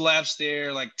just do laps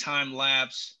there, like time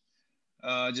laps,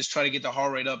 just try to get the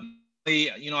heart rate up.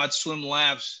 I'd swim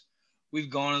laps.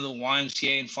 We've gone to the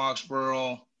YMCA in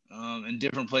Foxborough, and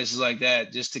different places like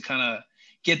that, just to kind of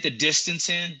get the distance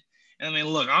in. And I mean,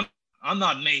 look, I'm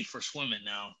not made for swimming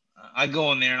now. I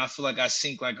go in there and I feel like I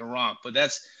sink like a rock. But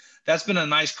that's been a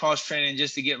nice cross training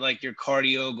just to get like your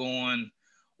cardio going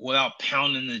without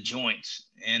pounding the joints.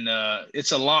 And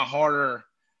it's a lot harder.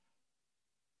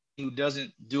 Who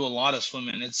doesn't do a lot of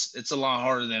swimming? It's a lot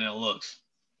harder than it looks.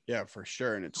 Yeah, for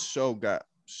sure. And it's so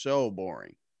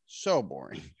boring. So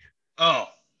boring. Oh,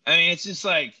 I mean, it's just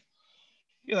like,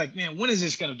 you're like, man, when is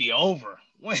this gonna be over?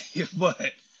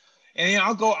 But and then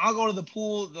I'll go to the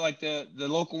pool, like the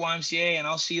local YMCA, and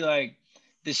I'll see like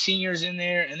the seniors in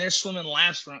there, and they're swimming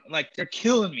laps for, like, they're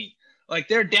killing me. Like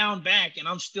they're down back, and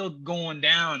I'm still going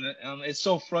down. It's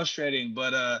so frustrating,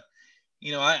 but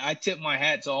I tip my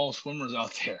hat to all swimmers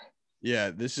out there.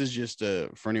 Yeah, this is just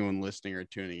for anyone listening or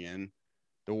tuning in.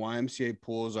 The YMCA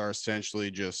pools are essentially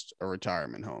just a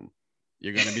retirement home.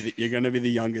 You're gonna be the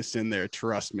youngest in there.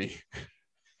 Trust me.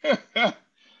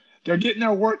 They're getting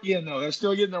their work in though. They're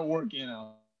still getting their work in.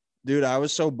 Dude, I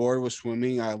was so bored with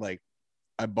swimming.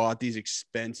 I bought these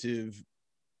expensive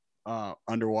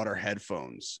underwater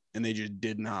headphones, and they just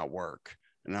did not work.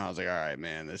 And I was like, all right,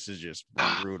 man, this is just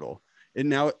brutal. And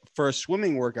now for a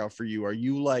swimming workout for you, are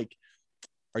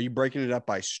you breaking it up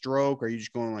by stroke? Are you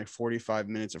just going like 45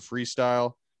 minutes of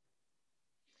freestyle?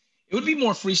 It would be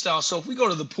more freestyle. So if we go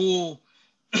to the pool,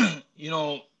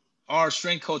 our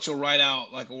strength coach will write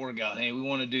out like a workout. Hey, we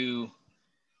want to do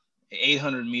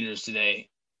 800 meters today.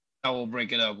 I will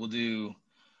break it up. We'll do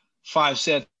 5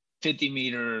 sets, 50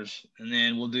 meters, and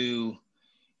then we'll do,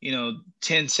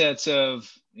 10 sets of,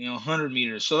 100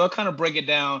 meters. So they'll kind of break it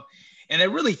down, and they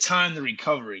really time the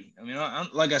recovery. I mean,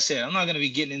 like I said, I'm not going to be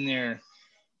getting in there,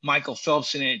 Michael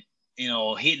Phelps in it,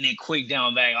 hitting it quick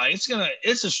down back. Like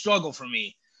it's a struggle for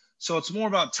me. So it's more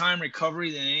about time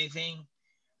recovery than anything.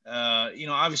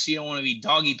 Obviously you don't want to be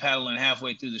doggy paddling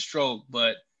halfway through the stroke,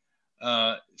 but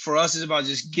for us, it's about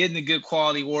just getting the good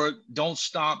quality work. Don't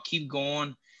stop, keep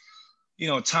going.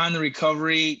 Time the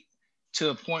recovery to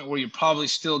a point where you're probably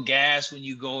still gassed when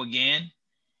you go again,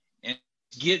 and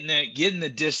getting the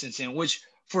distance in. Which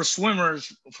for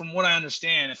swimmers, from what I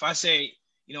understand, if I say,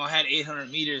 I had 800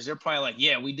 meters, they're probably like,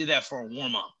 yeah, we did that for a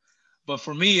warm up. But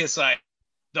for me, it's like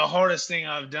the hardest thing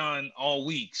I've done all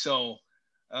week. So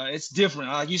it's different.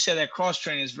 Like you said, that cross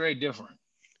training is very different.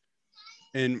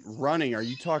 And running, are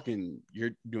you talking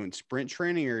you're doing sprint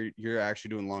training or you're actually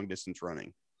doing long distance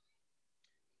running?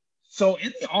 So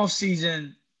in the off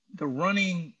season, the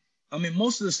running, I mean,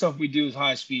 most of the stuff we do is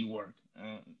high speed work.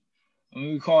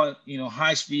 We call it,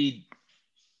 high speed.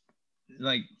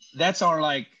 Like that's our,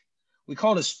 like, we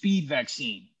call it a speed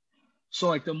vaccine. So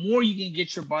like the more you can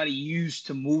get your body used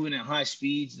to moving at high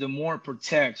speeds, the more it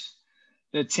protects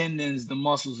the tendons, the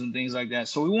muscles, and things like that.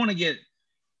 So we want to get,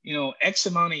 X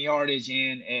amount of yardage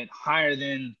in at higher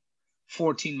than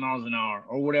 14 miles an hour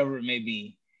or whatever it may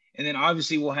be. And then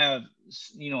obviously we'll have,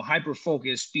 hyper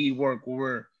focused speed work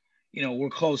where we're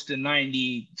close to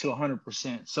 90 to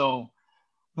 100%. So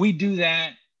we do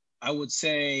that, I would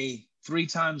say 3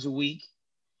 times a week.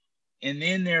 And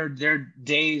then there are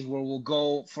days where we'll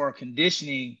go for our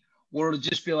conditioning where it'll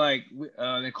just be like,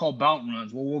 they call bout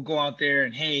runs, where we'll go out there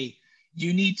and, hey,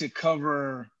 you need to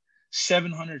cover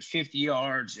 750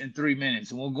 yards in 3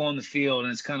 minutes. And we'll go on the field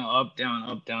and it's kind of up, down,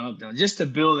 up, down, up, down, just to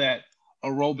build that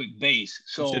aerobic base.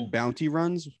 You So said bounty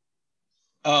runs?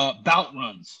 Bout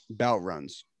runs. Bout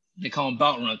runs. They call them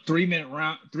bout runs.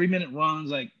 3-minute runs,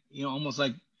 like almost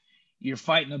like you're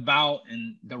fighting a bout,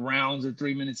 and the rounds are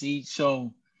 3 minutes each.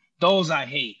 So those I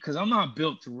hate because I'm not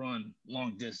built to run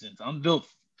long distance. I'm built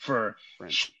for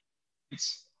Sprints.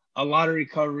 it's a lot of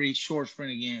recovery, short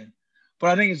sprint again.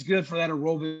 But I think it's good for that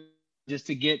aerobic just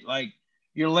to get like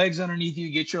your legs underneath you,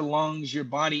 get your lungs, your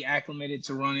body acclimated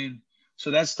to running.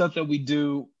 So that's stuff that we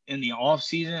do in the off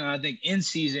season. And I think in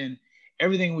season,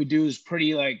 everything we do is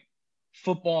pretty like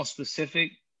football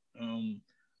specific.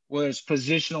 Whether it's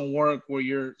positional work where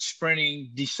you're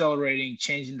sprinting, decelerating,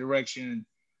 changing direction.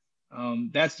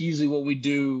 That's usually what we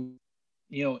do,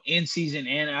 in season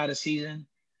and out of season,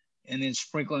 and then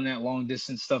sprinkling that long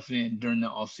distance stuff in during the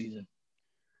off season.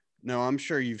 No, I'm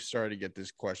sure you've started to get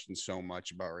this question so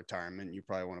much about retirement. You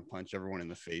probably want to punch everyone in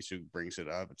the face who brings it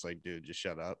up. It's like, dude, just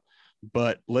shut up.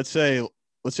 But let's say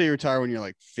you retire when you're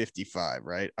like 55,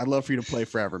 right? I'd love for you to play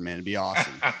forever, man. It'd be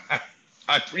awesome.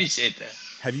 I appreciate that.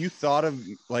 Have you thought of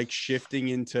like shifting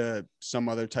into some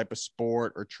other type of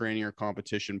sport or training or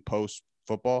competition post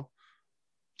football?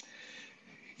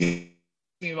 Thinking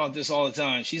about this all the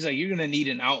time. She's like, you're gonna need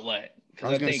an outlet. I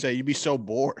was gonna say you'd be so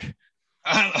bored.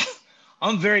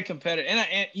 I'm very competitive,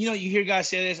 and you hear guys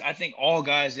say this. I think all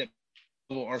guys that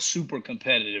are super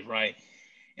competitive, right?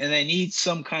 And they need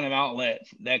some kind of outlet,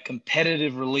 that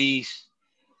competitive release.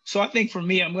 So I think for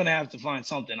me, I'm gonna have to find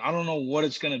something. I don't know what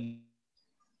it's gonna be,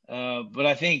 but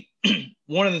I think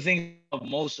one of the things I love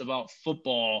most about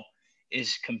football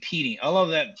is competing. I love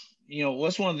that.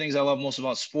 What's one of the things I love most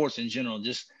about sports in general?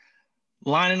 Just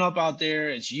lining up out there.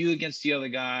 It's you against the other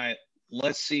guy.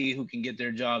 Let's see who can get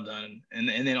their job done. And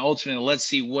then ultimately, let's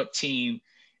see what team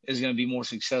is going to be more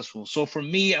successful. So for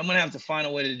me, I'm going to have to find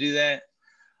a way to do that.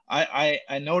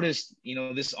 I noticed,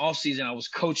 this offseason, I was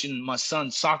coaching my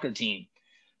son's soccer team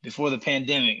before the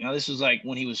pandemic. Now, this was like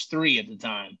when he was 3 at the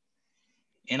time.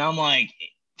 And I'm like,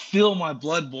 feel my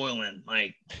blood boiling.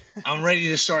 Like, I'm ready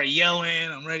to start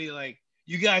yelling. I'm ready to, like,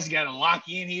 you guys got to lock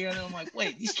in here. And I'm like,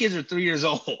 wait, these kids are 3 years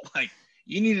old. Like,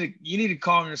 you need to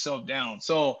calm yourself down.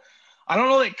 So I don't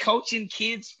know that coaching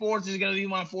kids sports is going to be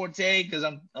my forte because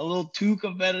I'm a little too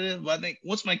competitive. But I think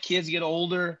once my kids get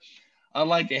older, I'd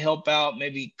like to help out,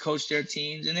 maybe coach their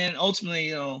teams. And then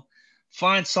ultimately,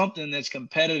 find something that's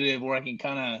competitive where I can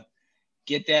kind of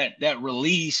get that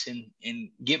release and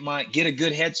get a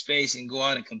good headspace and go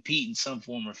out and compete in some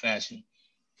form or fashion.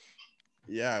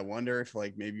 Yeah, I wonder if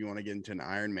like maybe you want to get into an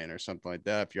Ironman or something like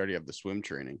that if you already have the swim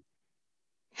training.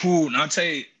 And I'll tell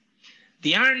you,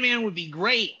 the Ironman would be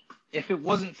great if it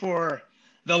wasn't for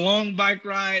the long bike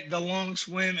ride, the long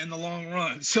swim, and the long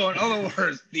run. So in other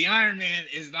words, the Ironman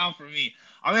is not for me.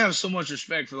 I have so much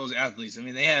respect for those athletes. I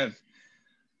mean,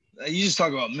 you just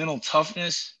talk about mental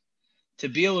toughness to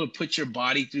be able to put your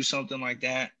body through something like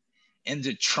that and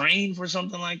to train for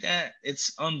something like that.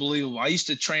 It's unbelievable. I used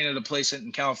to train at a place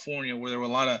in California where there were a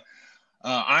lot of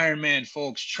Ironman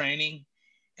folks training.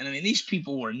 And I mean, these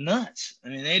people were nuts. I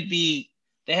mean,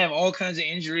 they have all kinds of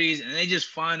injuries and they just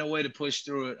find a way to push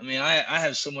through it. I mean, I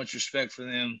have so much respect for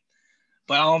them,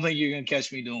 but I don't think you're going to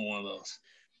catch me doing one of those.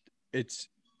 It's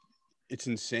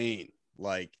insane.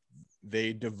 Like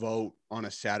they devote on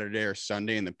a Saturday or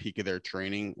Sunday in the peak of their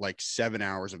training, like 7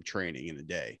 hours of training in a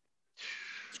day.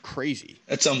 It's crazy.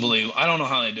 That's unbelievable. I don't know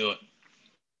how they do it.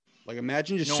 Like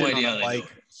imagine just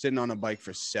sitting on a bike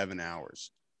for 7 hours.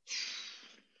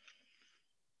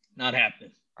 Not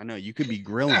happening. I know you could be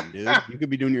grilling, dude. You could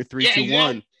be doing your 3, 2,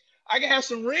 1. I can have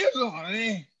some ribs on. I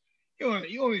mean, you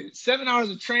want 7 hours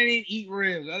of training, eat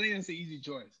ribs. I think that's an easy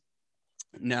choice.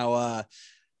 Now,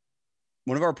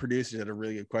 one of our producers had a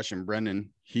really good question, Brendan.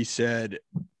 He said,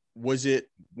 was it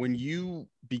when you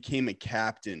became a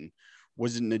captain,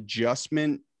 was it an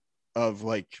adjustment of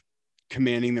like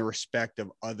commanding the respect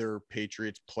of other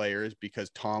Patriots players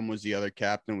because Tom was the other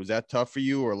captain? Was that tough for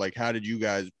you, or like how did you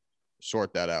guys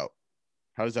sort that out?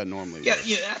 How does that normally work?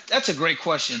 Yeah, that's a great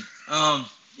question.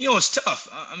 It's tough.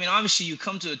 I mean, obviously you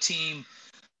come to a team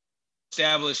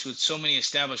established with so many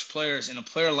established players, and a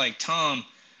player like Tom,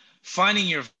 finding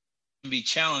your can be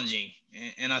challenging.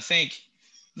 And I think,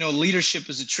 leadership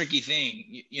is a tricky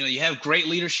thing. You have great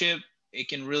leadership. It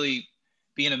can really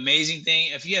be an amazing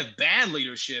thing. If you have bad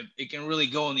leadership, it can really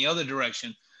go in the other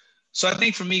direction. So I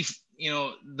think for me,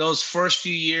 those first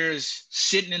few years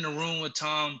sitting in the room with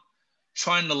Tom,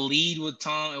 trying to lead with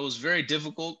Tom, it was very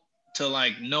difficult to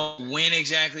like know when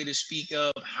exactly to speak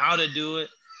up, how to do it.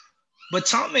 But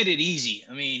Tom made it easy.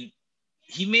 I mean,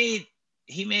 he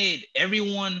made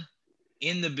everyone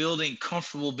in the building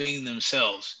comfortable being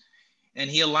themselves. And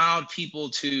he allowed people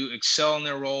to excel in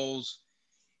their roles.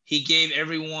 He gave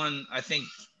everyone, I think,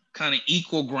 kind of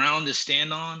equal ground to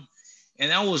stand on. And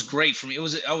that was great for me.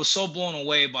 I was so blown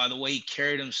away by the way he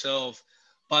carried himself,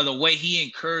 by the way he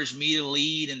encouraged me to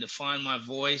lead and to find my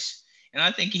voice. And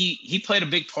I think he played a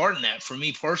big part in that for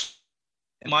me personally,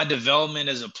 in my development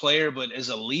as a player, but as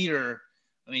a leader.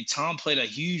 I mean, Tom played a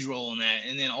huge role in that.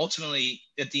 And then ultimately,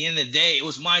 at the end of the day, it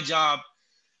was my job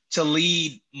to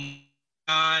lead my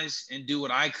guys and do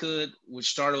what I could, which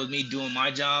started with me doing my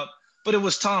job. But it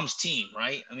was Tom's team,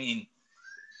 right? I mean,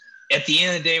 at the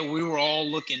end of the day, we were all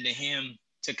looking to him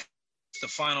to the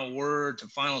final word, to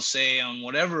final say on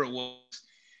whatever it was.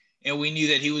 And we knew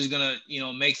that he was going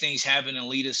to, make things happen and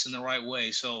lead us in the right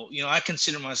way. So, I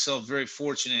consider myself very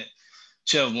fortunate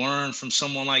to have learned from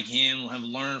someone like him, have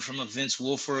learned from a Vince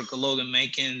Wilfork, a Logan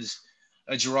Mankins,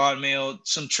 a Gerard Mayo,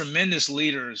 some tremendous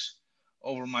leaders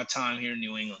over my time here in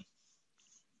New England.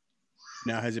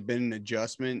 Now, has it been an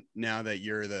adjustment now that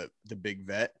you're the big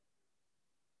vet?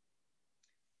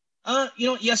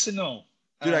 Yes and no.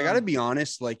 Dude, I got to be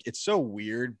honest. Like, it's so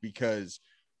weird because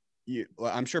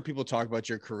I'm sure people talk about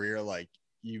your career like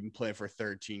you've been playing for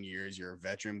 13 years, you're a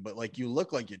veteran, but like you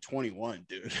look like you're 21,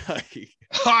 dude.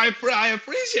 I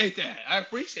appreciate that.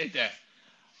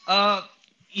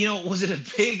 Was it a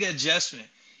big adjustment?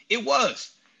 It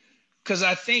was, because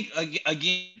I think,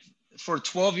 again, for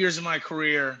 12 years of my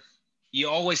career, you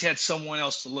always had someone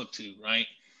else to look to, right?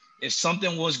 If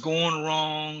something was going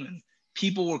wrong and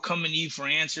people were coming to you for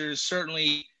answers,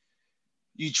 certainly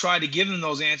you tried to give them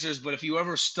those answers. But if you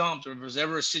ever stumped, or if there was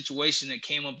ever a situation that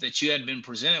came up that you had been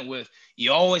presented with,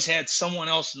 you always had someone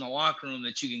else in the locker room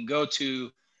that you can go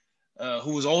to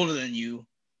who was older than you,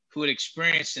 who had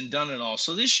experienced and done it all.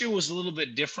 So this year was a little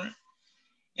bit different.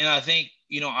 And I think,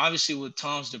 obviously with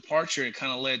Tom's departure, it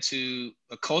kind of led to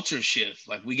a culture shift.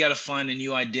 Like, we got to find a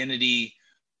new identity.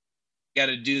 Got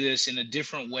to do this in a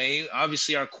different way.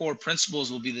 Obviously, our core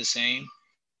principles will be the same.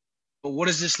 But what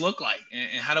does this look like?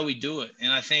 And how do we do it?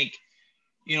 And I think,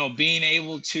 being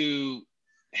able to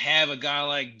have a guy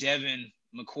like Devin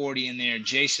McCourty in there,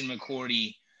 Jason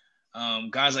McCourty,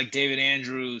 guys like David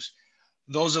Andrews,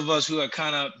 those of us who have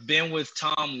kind of been with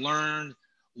Tom, learned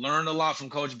a lot from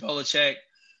Coach Belichick.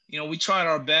 We tried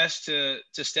our best to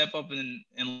step up and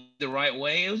lead the right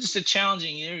way. It was just a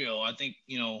challenging year, I think,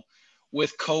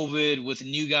 with COVID, with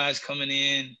new guys coming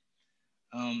in,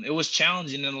 it was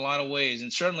challenging in a lot of ways.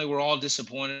 And certainly we're all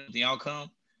disappointed with the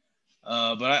outcome.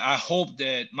 But I hope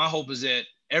that my hope is that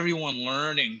everyone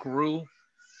learned and grew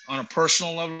on a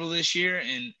personal level this year.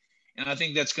 And I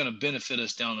think that's going to benefit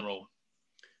us down the road.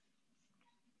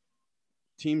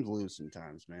 Teams lose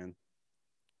sometimes, man.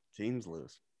 Teams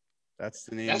lose. That's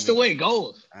the name. That's the way it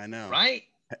goes. I know. Right?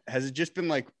 Has it just been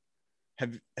like,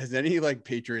 has any like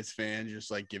Patriots fans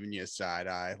just like giving you a side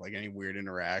eye, like any weird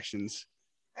interactions?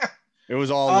 It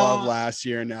was all love last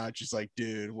year. And now it's just like,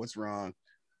 dude, what's wrong?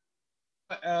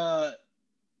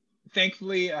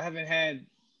 Thankfully, I haven't had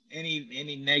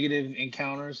any negative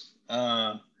encounters.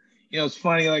 It's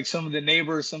funny, like some of the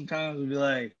neighbors sometimes would be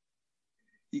like,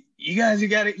 you guys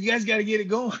got to get it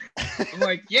going. I'm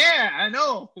like, yeah, I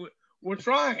know. We're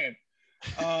trying.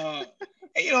 And,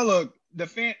 look, the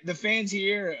fans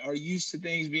here are used to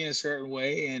things being a certain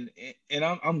way, and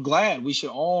I'm glad. We should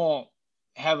all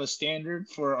have a standard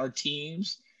for our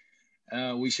teams.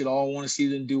 We should all want to see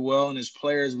them do well, and as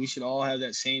players, we should all have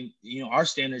that same. Our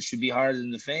standards should be higher than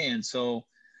the fans. So,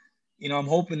 I'm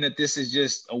hoping that this is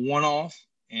just a one-off,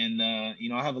 and I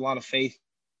have a lot of faith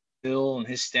in Bill and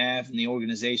his staff and the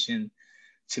organization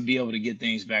to be able to get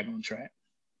things back on track.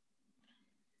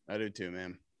 I do too,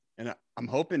 man. And I'm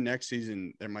hoping next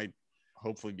season there might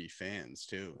hopefully be fans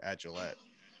too at Gillette.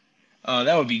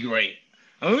 That would be great.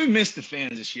 I mean, we missed the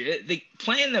fans this year.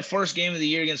 Playing the first game of the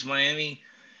year against Miami,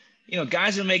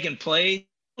 guys are making plays.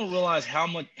 You don't realize how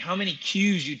many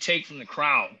cues you take from the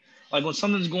crowd. Like when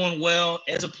something's going well,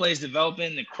 as a play's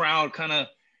developing, the crowd kind of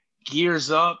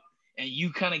gears up, and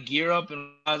you kind of gear up and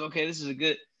realize, okay, this is a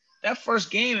good. That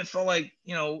first game, it felt like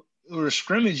we were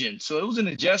scrimmaging, so it was an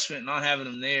adjustment not having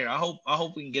them there. I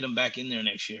hope we can get them back in there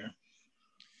next year.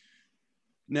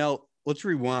 Now let's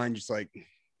rewind just like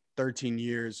 13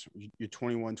 years. You're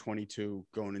 21, 22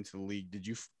 going into the league.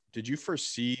 Did you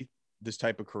foresee this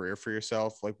type of career for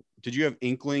yourself? Like, did you have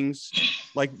inklings?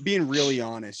 Like, being really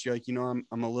honest, you're like,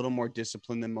 I'm a little more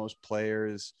disciplined than most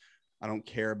players. I don't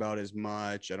care about as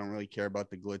much. I don't really care about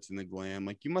the glitz and the glam.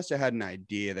 Like, you must have had an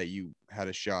idea that you had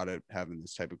a shot at having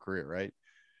this type of career, right?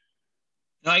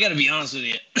 No, I got to be honest with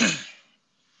you.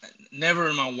 Never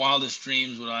in my wildest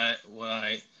dreams would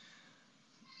I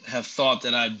have thought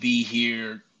that I'd be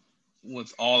here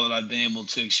with all that I've been able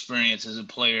to experience as a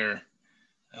player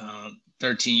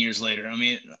 13 years later. I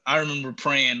mean, I remember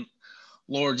praying,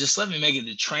 Lord, just let me make it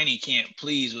to training camp,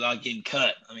 please, without getting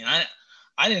cut. I mean,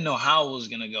 I didn't know how it was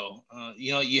going to go.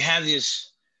 You have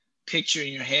this picture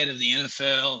in your head of the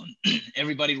NFL, and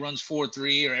everybody runs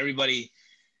 4.3, or everybody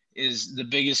is the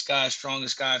biggest guy,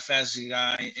 strongest guy, fastest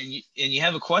guy, and you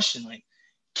have a question like,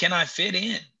 can I fit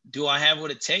in? Do I have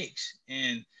what it takes?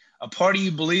 And a part of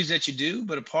you believes that you do,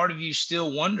 but a part of you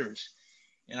still wonders.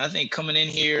 And I think coming in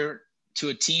here to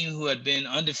a team who had been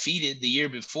undefeated the year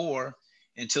before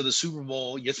until the Super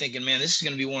Bowl, you're thinking, man, this is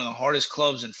going to be one of the hardest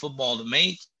clubs in football to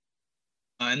make.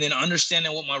 And then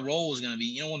understanding what my role was going to be.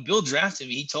 You know, when Bill drafted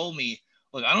me, he told me,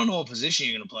 look, I don't know what position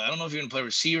you're going to play. I don't know if you're going to play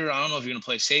receiver. I don't know if you're going to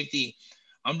play safety.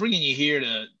 I'm bringing you here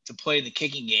to play the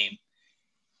kicking game.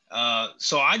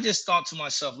 So I just thought to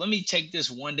myself, let me take this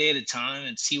one day at a time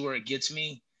and see where it gets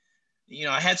me. You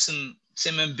know, I had some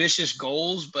ambitious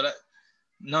goals, but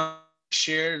not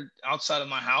shared outside of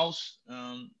my house.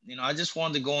 You know, I just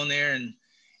wanted to go in there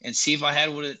and see if I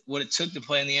had what it took to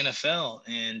play in the NFL.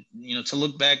 And, you know, to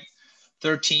look back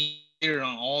 13 years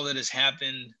on all that has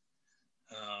happened,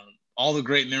 all the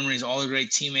great memories, all the great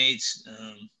teammates,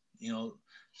 you know,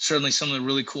 certainly some of the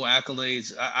really cool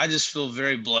accolades. I just feel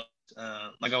very blessed.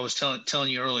 Like I was telling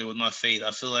you earlier with my faith,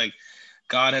 I feel like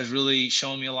God has really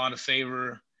shown me a lot of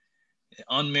favor,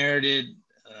 unmerited.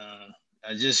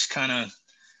 I just kind of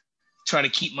try to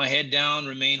keep my head down,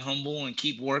 remain humble, and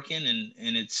keep working.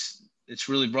 And it's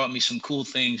really brought me some cool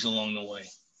things along the way.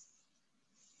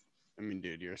 I mean,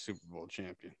 dude, you're a Super Bowl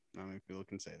champion. Not many people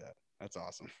can say that. That's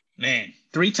awesome. Man,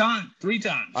 three times.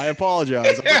 I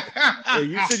apologize. Hey,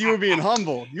 you said you were being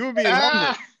humble. You were being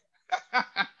humble.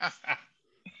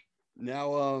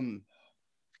 Now,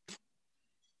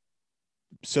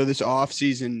 so this off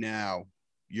season now,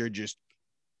 you're just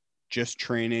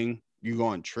training. You go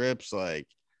on trips. Like,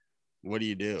 what do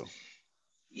you do?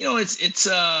 You know, it's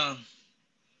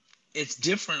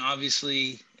different,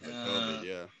 obviously, With COVID,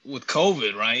 yeah. with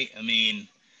COVID, right? I mean,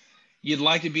 you'd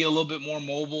like to be a little bit more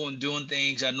mobile and doing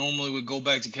things. I normally would go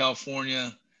back to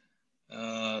California,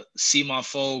 see my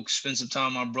folks, spend some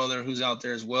time with my brother who's out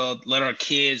there as well, let our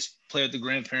kids play with the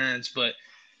grandparents. But,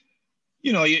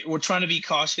 you know, we're trying to be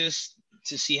cautious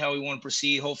to see how we want to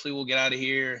proceed. Hopefully we'll get out of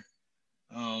here.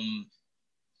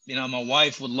 You know, my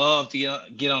wife would love to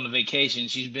get on the vacation.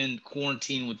 She's been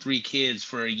quarantined with 3 kids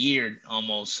for a year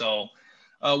almost. So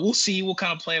we'll see. We'll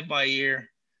kind of play it by ear,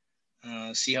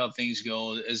 see how things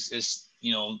go as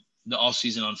you know, the off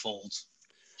season unfolds.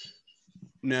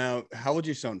 Now, how old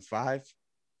you son? 5?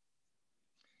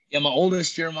 Yeah, my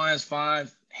oldest Jeremiah is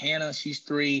 5. Hannah, she's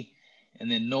 3,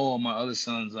 and then Noah, my other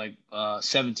son's like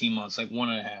 17 months, like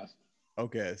 1.5.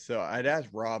 Okay, so I'd ask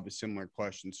Rob a similar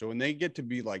question. So when they get to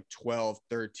be like 12,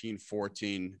 13,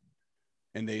 14,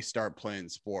 and they start playing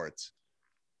sports,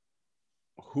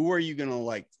 who are you going to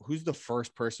like? Who's the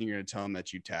first person you're going to tell them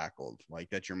that you tackled,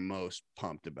 like that you're most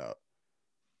pumped about?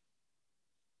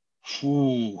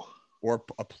 Ooh, Or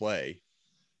a play?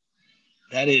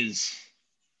 that is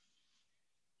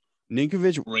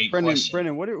Ninkovich, great Brendan,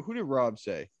 question. who did Rob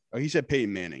say? Oh, he said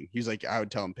Peyton Manning. He's like, I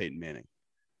would tell him Peyton Manning.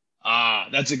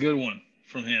 That's a good one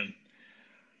from him.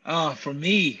 For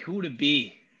me, who would it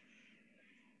be?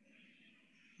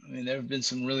 I mean, there have been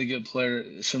some really good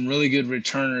players, some really good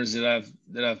returners that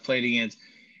I've played against.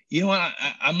 You know what?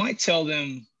 I might tell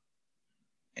them,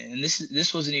 and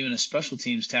this wasn't even a special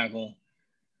teams tackle.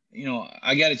 You know,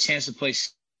 I got a chance to play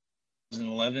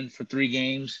 2011 for 3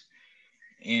 games,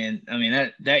 and I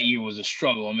mean that year was a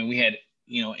struggle. I mean, we had,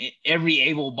 you know, every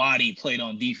able body played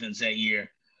on defense that year,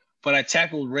 but I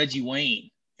tackled Reggie Wayne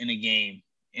in a game,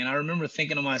 and I remember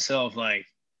thinking to myself like,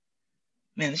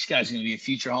 man, this guy's going to be a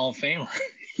future Hall of Famer.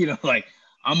 You know, like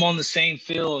I'm on the same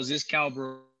field as this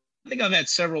caliber. I think I've had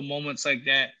several moments like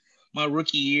that. My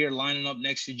rookie year, lining up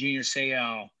next to Junior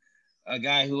Seau, a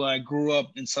guy who I grew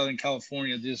up in Southern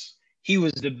California. He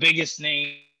was the biggest name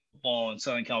in football in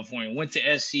Southern California. Went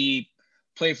to SC,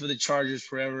 played for the Chargers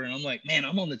forever, and I'm like, man,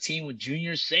 I'm on the team with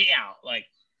Junior Seau. Like,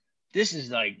 this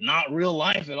is like not real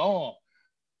life at all.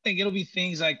 I think it'll be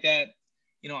things like that.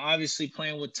 You know, obviously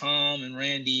playing with Tom and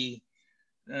Randy,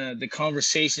 the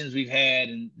conversations we've had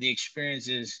and the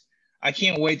experiences. I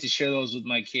can't wait to share those with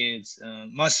my kids.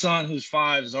 My son, who's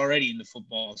 5, is already into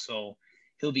football, so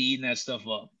he'll be eating that stuff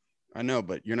up. I know,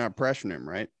 but you're not pressuring him,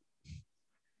 right?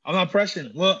 I'm not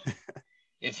pressuring him. Well,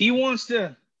 if he wants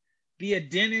to be a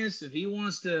dentist, if he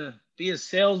wants to be a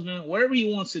salesman, whatever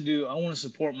he wants to do, I want to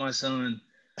support my son.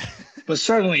 But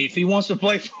certainly, if he wants to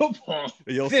play football,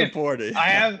 you'll support it.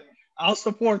 I'll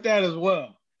support that as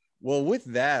well. Well, with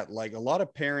that, like a lot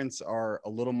of parents are a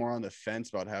little more on the fence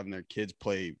about having their kids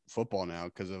play football now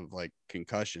because of like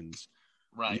concussions.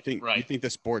 Right. You think the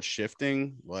sport's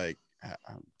shifting? Like,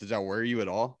 Does that worry you at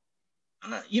all?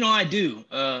 I do.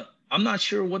 I'm not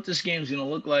sure what this game's going to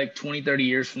look like 20, 30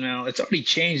 years from now. It's already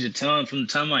changed a ton from the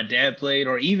time my dad played,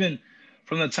 or even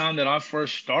from the time that I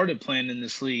first started playing in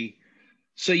this league.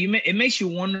 So it makes you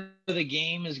wonder where the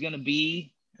game is going to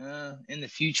be in the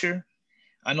future.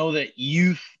 I know that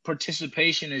youth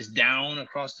participation is down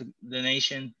across the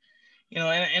nation.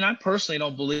 And I personally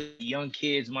don't believe young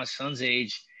kids my son's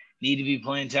age need to be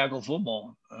playing tackle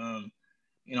football.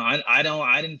 I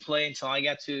didn't play until I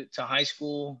got to high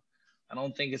school. I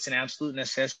don't think it's an absolute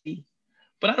necessity,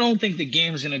 but I don't think the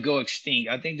game is going to go extinct.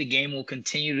 I think the game will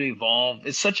continue to evolve.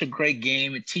 It's such a great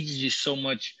game. It teaches you so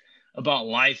much about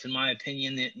life, in my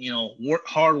opinion, that,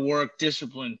 hard work,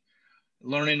 discipline,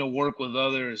 learning to work with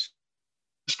others.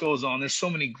 This goes on. There's so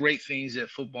many great things that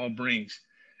football brings.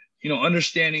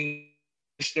 Understanding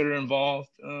that are involved.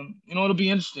 It'll be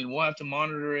interesting. We'll have to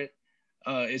monitor it.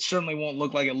 It certainly won't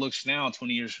look like it looks now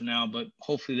 20 years from now, but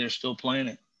hopefully they're still playing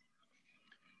it.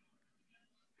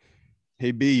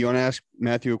 Hey, B, you want to ask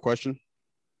Matthew a question?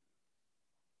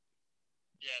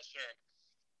 Yeah, sure.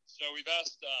 So we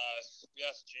asked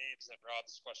James and Rob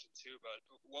this question too, but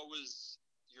what was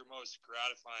your most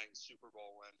gratifying Super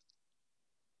Bowl win?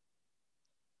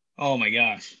 Oh my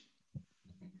gosh.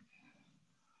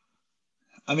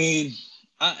 I mean,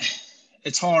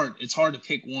 it's hard. It's hard to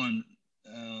pick one.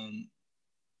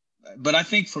 But I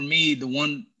think for me, the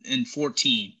one in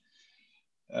 14,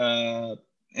 in a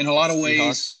lot of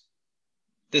ways,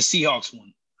 the Seahawks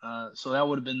one. So that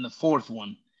would have been the fourth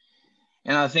one.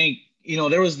 And I think,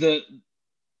 there was the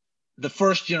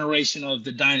first generation of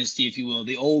the dynasty, if you will,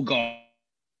 the old guard.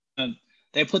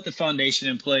 They put the foundation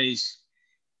in place,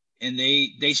 and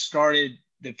they started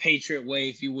the Patriot way,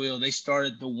 if you will. They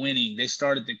started the winning. They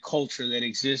started the culture that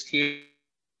exists here.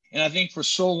 And I think for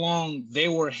so long, they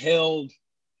were held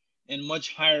in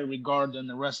much higher regard than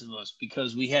the rest of us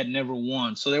because we had never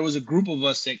won. So there was a group of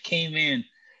us that came in.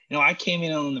 I came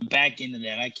in on the back end of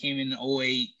that. I came in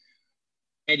 08,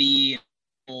 Eddie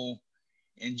and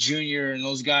Junior, and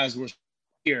those guys were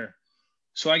here.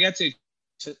 So I got to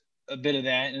a bit of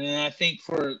that. And then I think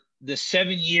for the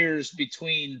 7 years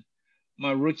between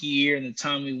my rookie year and the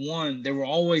time we won, there were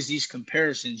always these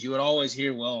comparisons. You would always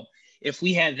hear, well, if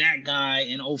we had that guy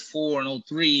in 04 and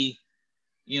 03,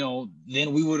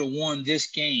 then we would have won this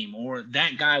game, or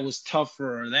that guy was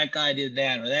tougher, or that guy did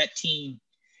that, or that team.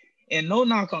 And no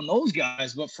knock on those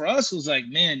guys, but for us, it was like,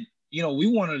 man, we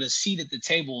wanted a seat at the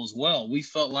table as well. We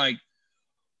felt like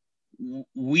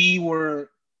we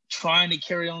were trying to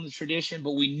carry on the tradition,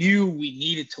 but we knew we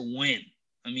needed to win.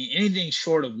 I mean, anything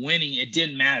short of winning, it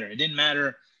didn't matter. It didn't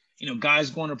matter, guys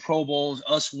going to Pro Bowls,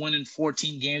 us winning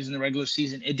 14 games in the regular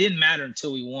season. It didn't matter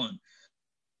until we won.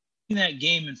 In that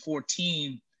game in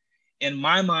 14, in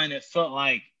my mind, it felt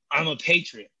like I'm a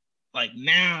Patriot. Like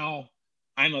now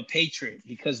I'm a Patriot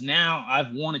because now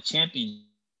I've won a championship.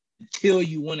 Until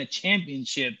you win a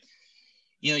championship,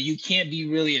 you can't be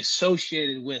really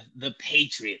associated with the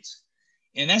Patriots.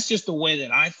 And that's just the way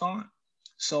that I thought.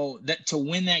 So that to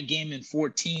win that game in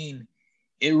 14,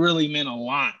 it really meant a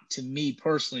lot to me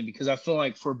personally, because I feel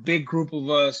like for a big group of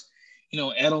us,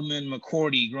 Edelman,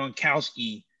 McCourty,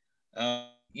 Gronkowski,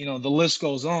 the list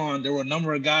goes on. There were a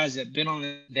number of guys that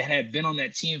had been on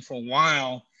that team for a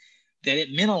while, that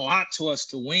it meant a lot to us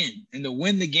to win, and to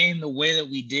win the game the way that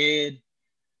we did,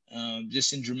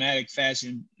 just in dramatic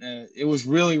fashion. It was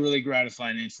really, really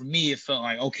gratifying. And for me, it felt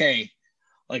like, okay,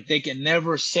 like they can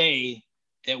never say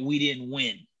that we didn't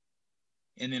win.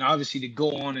 And then obviously to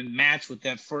go on and match what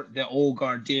that old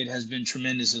guard did has been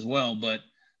tremendous as well. But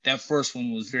that first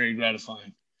one was very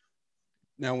gratifying.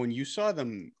 Now, when you saw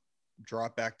them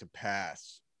drop back to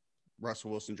pass,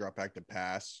 Russell Wilson drop back to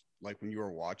pass, like when you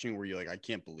were watching, were you like, I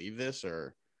can't believe this,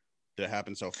 or did it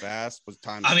happen so fast? Was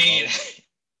time? It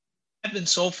happened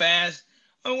so fast.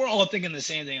 We're all thinking the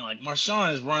same thing. Like,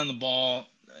 Marshawn is running the ball.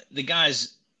 The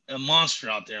guy's a monster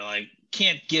out there. Like,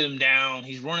 can't get him down.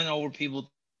 He's running over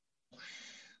people.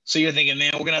 So you're thinking,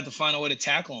 man, we're going to have to find a way to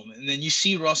tackle him. And then you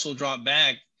see Russell drop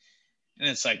back, and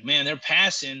it's like, man, they're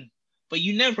passing. But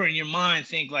you never in your mind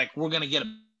think, like, we're going to get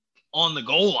on the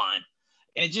goal line.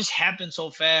 And it just happened so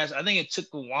fast. I think it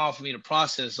took a while for me to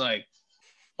process, like,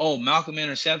 oh, Malcolm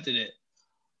intercepted it.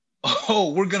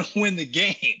 Oh, we're going to win the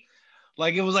game.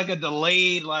 Like, it was like a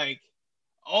delayed, like,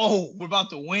 oh, we're about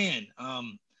to win.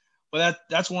 But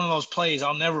that's one of those plays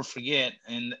I'll never forget.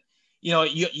 And,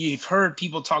 you've heard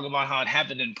people talk about how it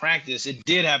happened in practice. It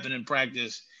did happen in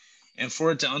practice. And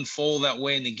for it to unfold that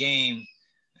way in the game,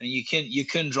 and you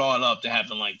couldn't draw it up to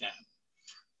happen like that.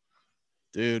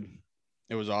 Dude,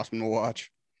 it was awesome to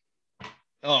watch.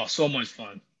 Oh, so much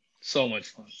fun. So much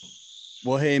fun.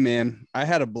 Well, hey, man, I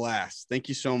had a blast. Thank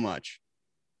you so much.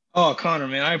 Oh, Connor,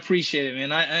 man, I appreciate it,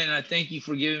 man. I thank you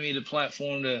for giving me the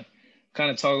platform to kind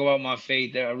of talk about my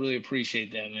faith there. I really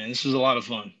appreciate that, man. This was a lot of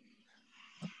fun.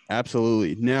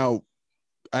 Absolutely. Now,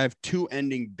 I have 2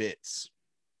 ending bits.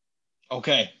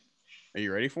 Okay. Are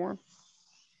you ready for them?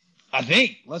 I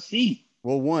think. Let's see.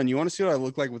 Well, one, you want to see what I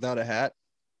look like without a hat?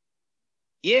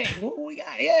 Yeah. What we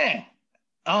got? Yeah.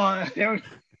 Oh, there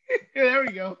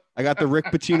we go. I got the Rick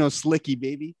Pitino slicky,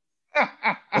 baby.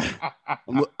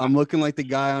 I'm looking like the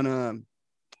guy on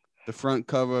the front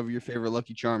cover of your favorite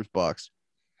Lucky Charms box.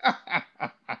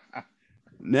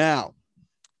 Now,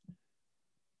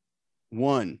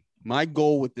 one, my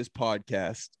goal with this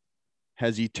podcast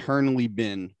has eternally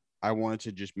been I wanted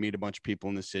to just meet a bunch of people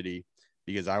in the city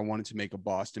because I wanted to make a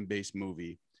Boston-based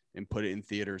movie and put it in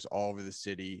theaters all over the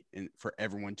city and for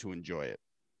everyone to enjoy it.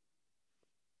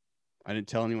 I didn't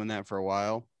tell anyone that for a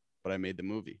while, but I made the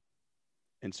movie.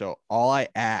 And so all I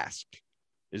ask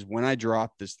is when I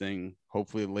drop this thing,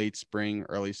 hopefully late spring,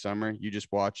 early summer, you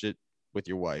just watch it with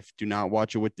your wife. Do not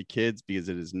watch it with the kids because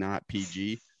it is not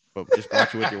PG, but just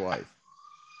watch it with your wife.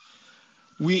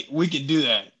 We can do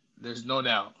that. There's no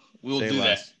doubt. We'll Say do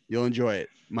less. that. You'll enjoy it.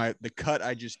 The cut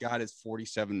I just got is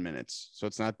 47 minutes, so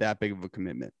it's not that big of a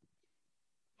commitment.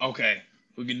 Okay,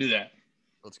 we can do that.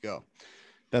 Let's go.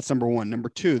 That's number one. Number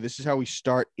two, this is how we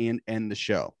start and end the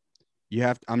show.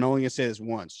 I'm only going to say this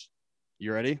once.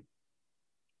 You ready?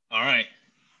 All right.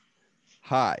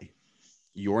 Hi,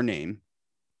 your name,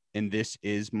 and this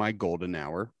is my golden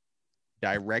hour.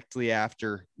 Directly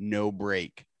after no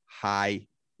break. Hi,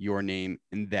 your name,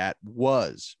 and that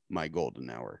was my golden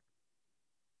hour.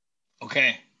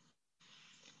 Okay.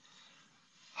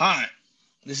 Hi,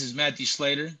 this is Matthew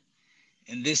Slater,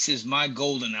 and this is my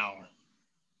golden hour.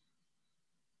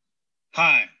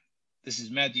 Hi, this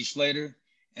is Matthew Slater,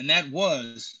 and that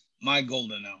was my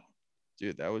golden hour.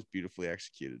 Dude, that was beautifully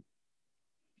executed.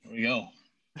 There we go.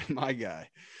 My guy.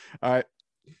 All right.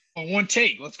 One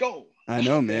take. Let's go. I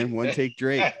know, man. One take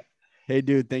Drake. Hey,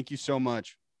 dude, thank you so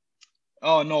much.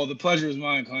 Oh, no, the pleasure is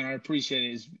mine, Connor. I appreciate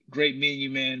it. It's great meeting you,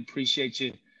 man. Appreciate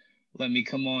you letting me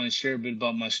come on and share a bit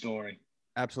about my story.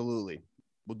 Absolutely.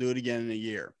 We'll do it again in a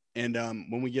year. And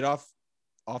when we get off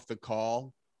the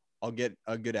call, I'll get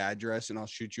a good address and I'll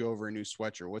shoot you over a new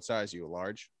sweatshirt. What size are you? A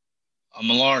large? I'm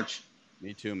a large.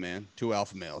 Me too, man. 2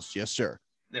 alpha males. Yes, sir.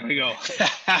 There we go.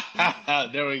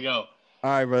 There we go.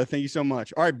 All right, brother. Thank you so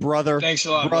much. All right, brother. Thanks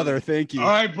a lot, brother. Thank you. All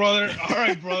right, brother. All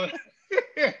right, brother.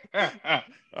 All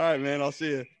right, man. I'll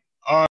see you. All right.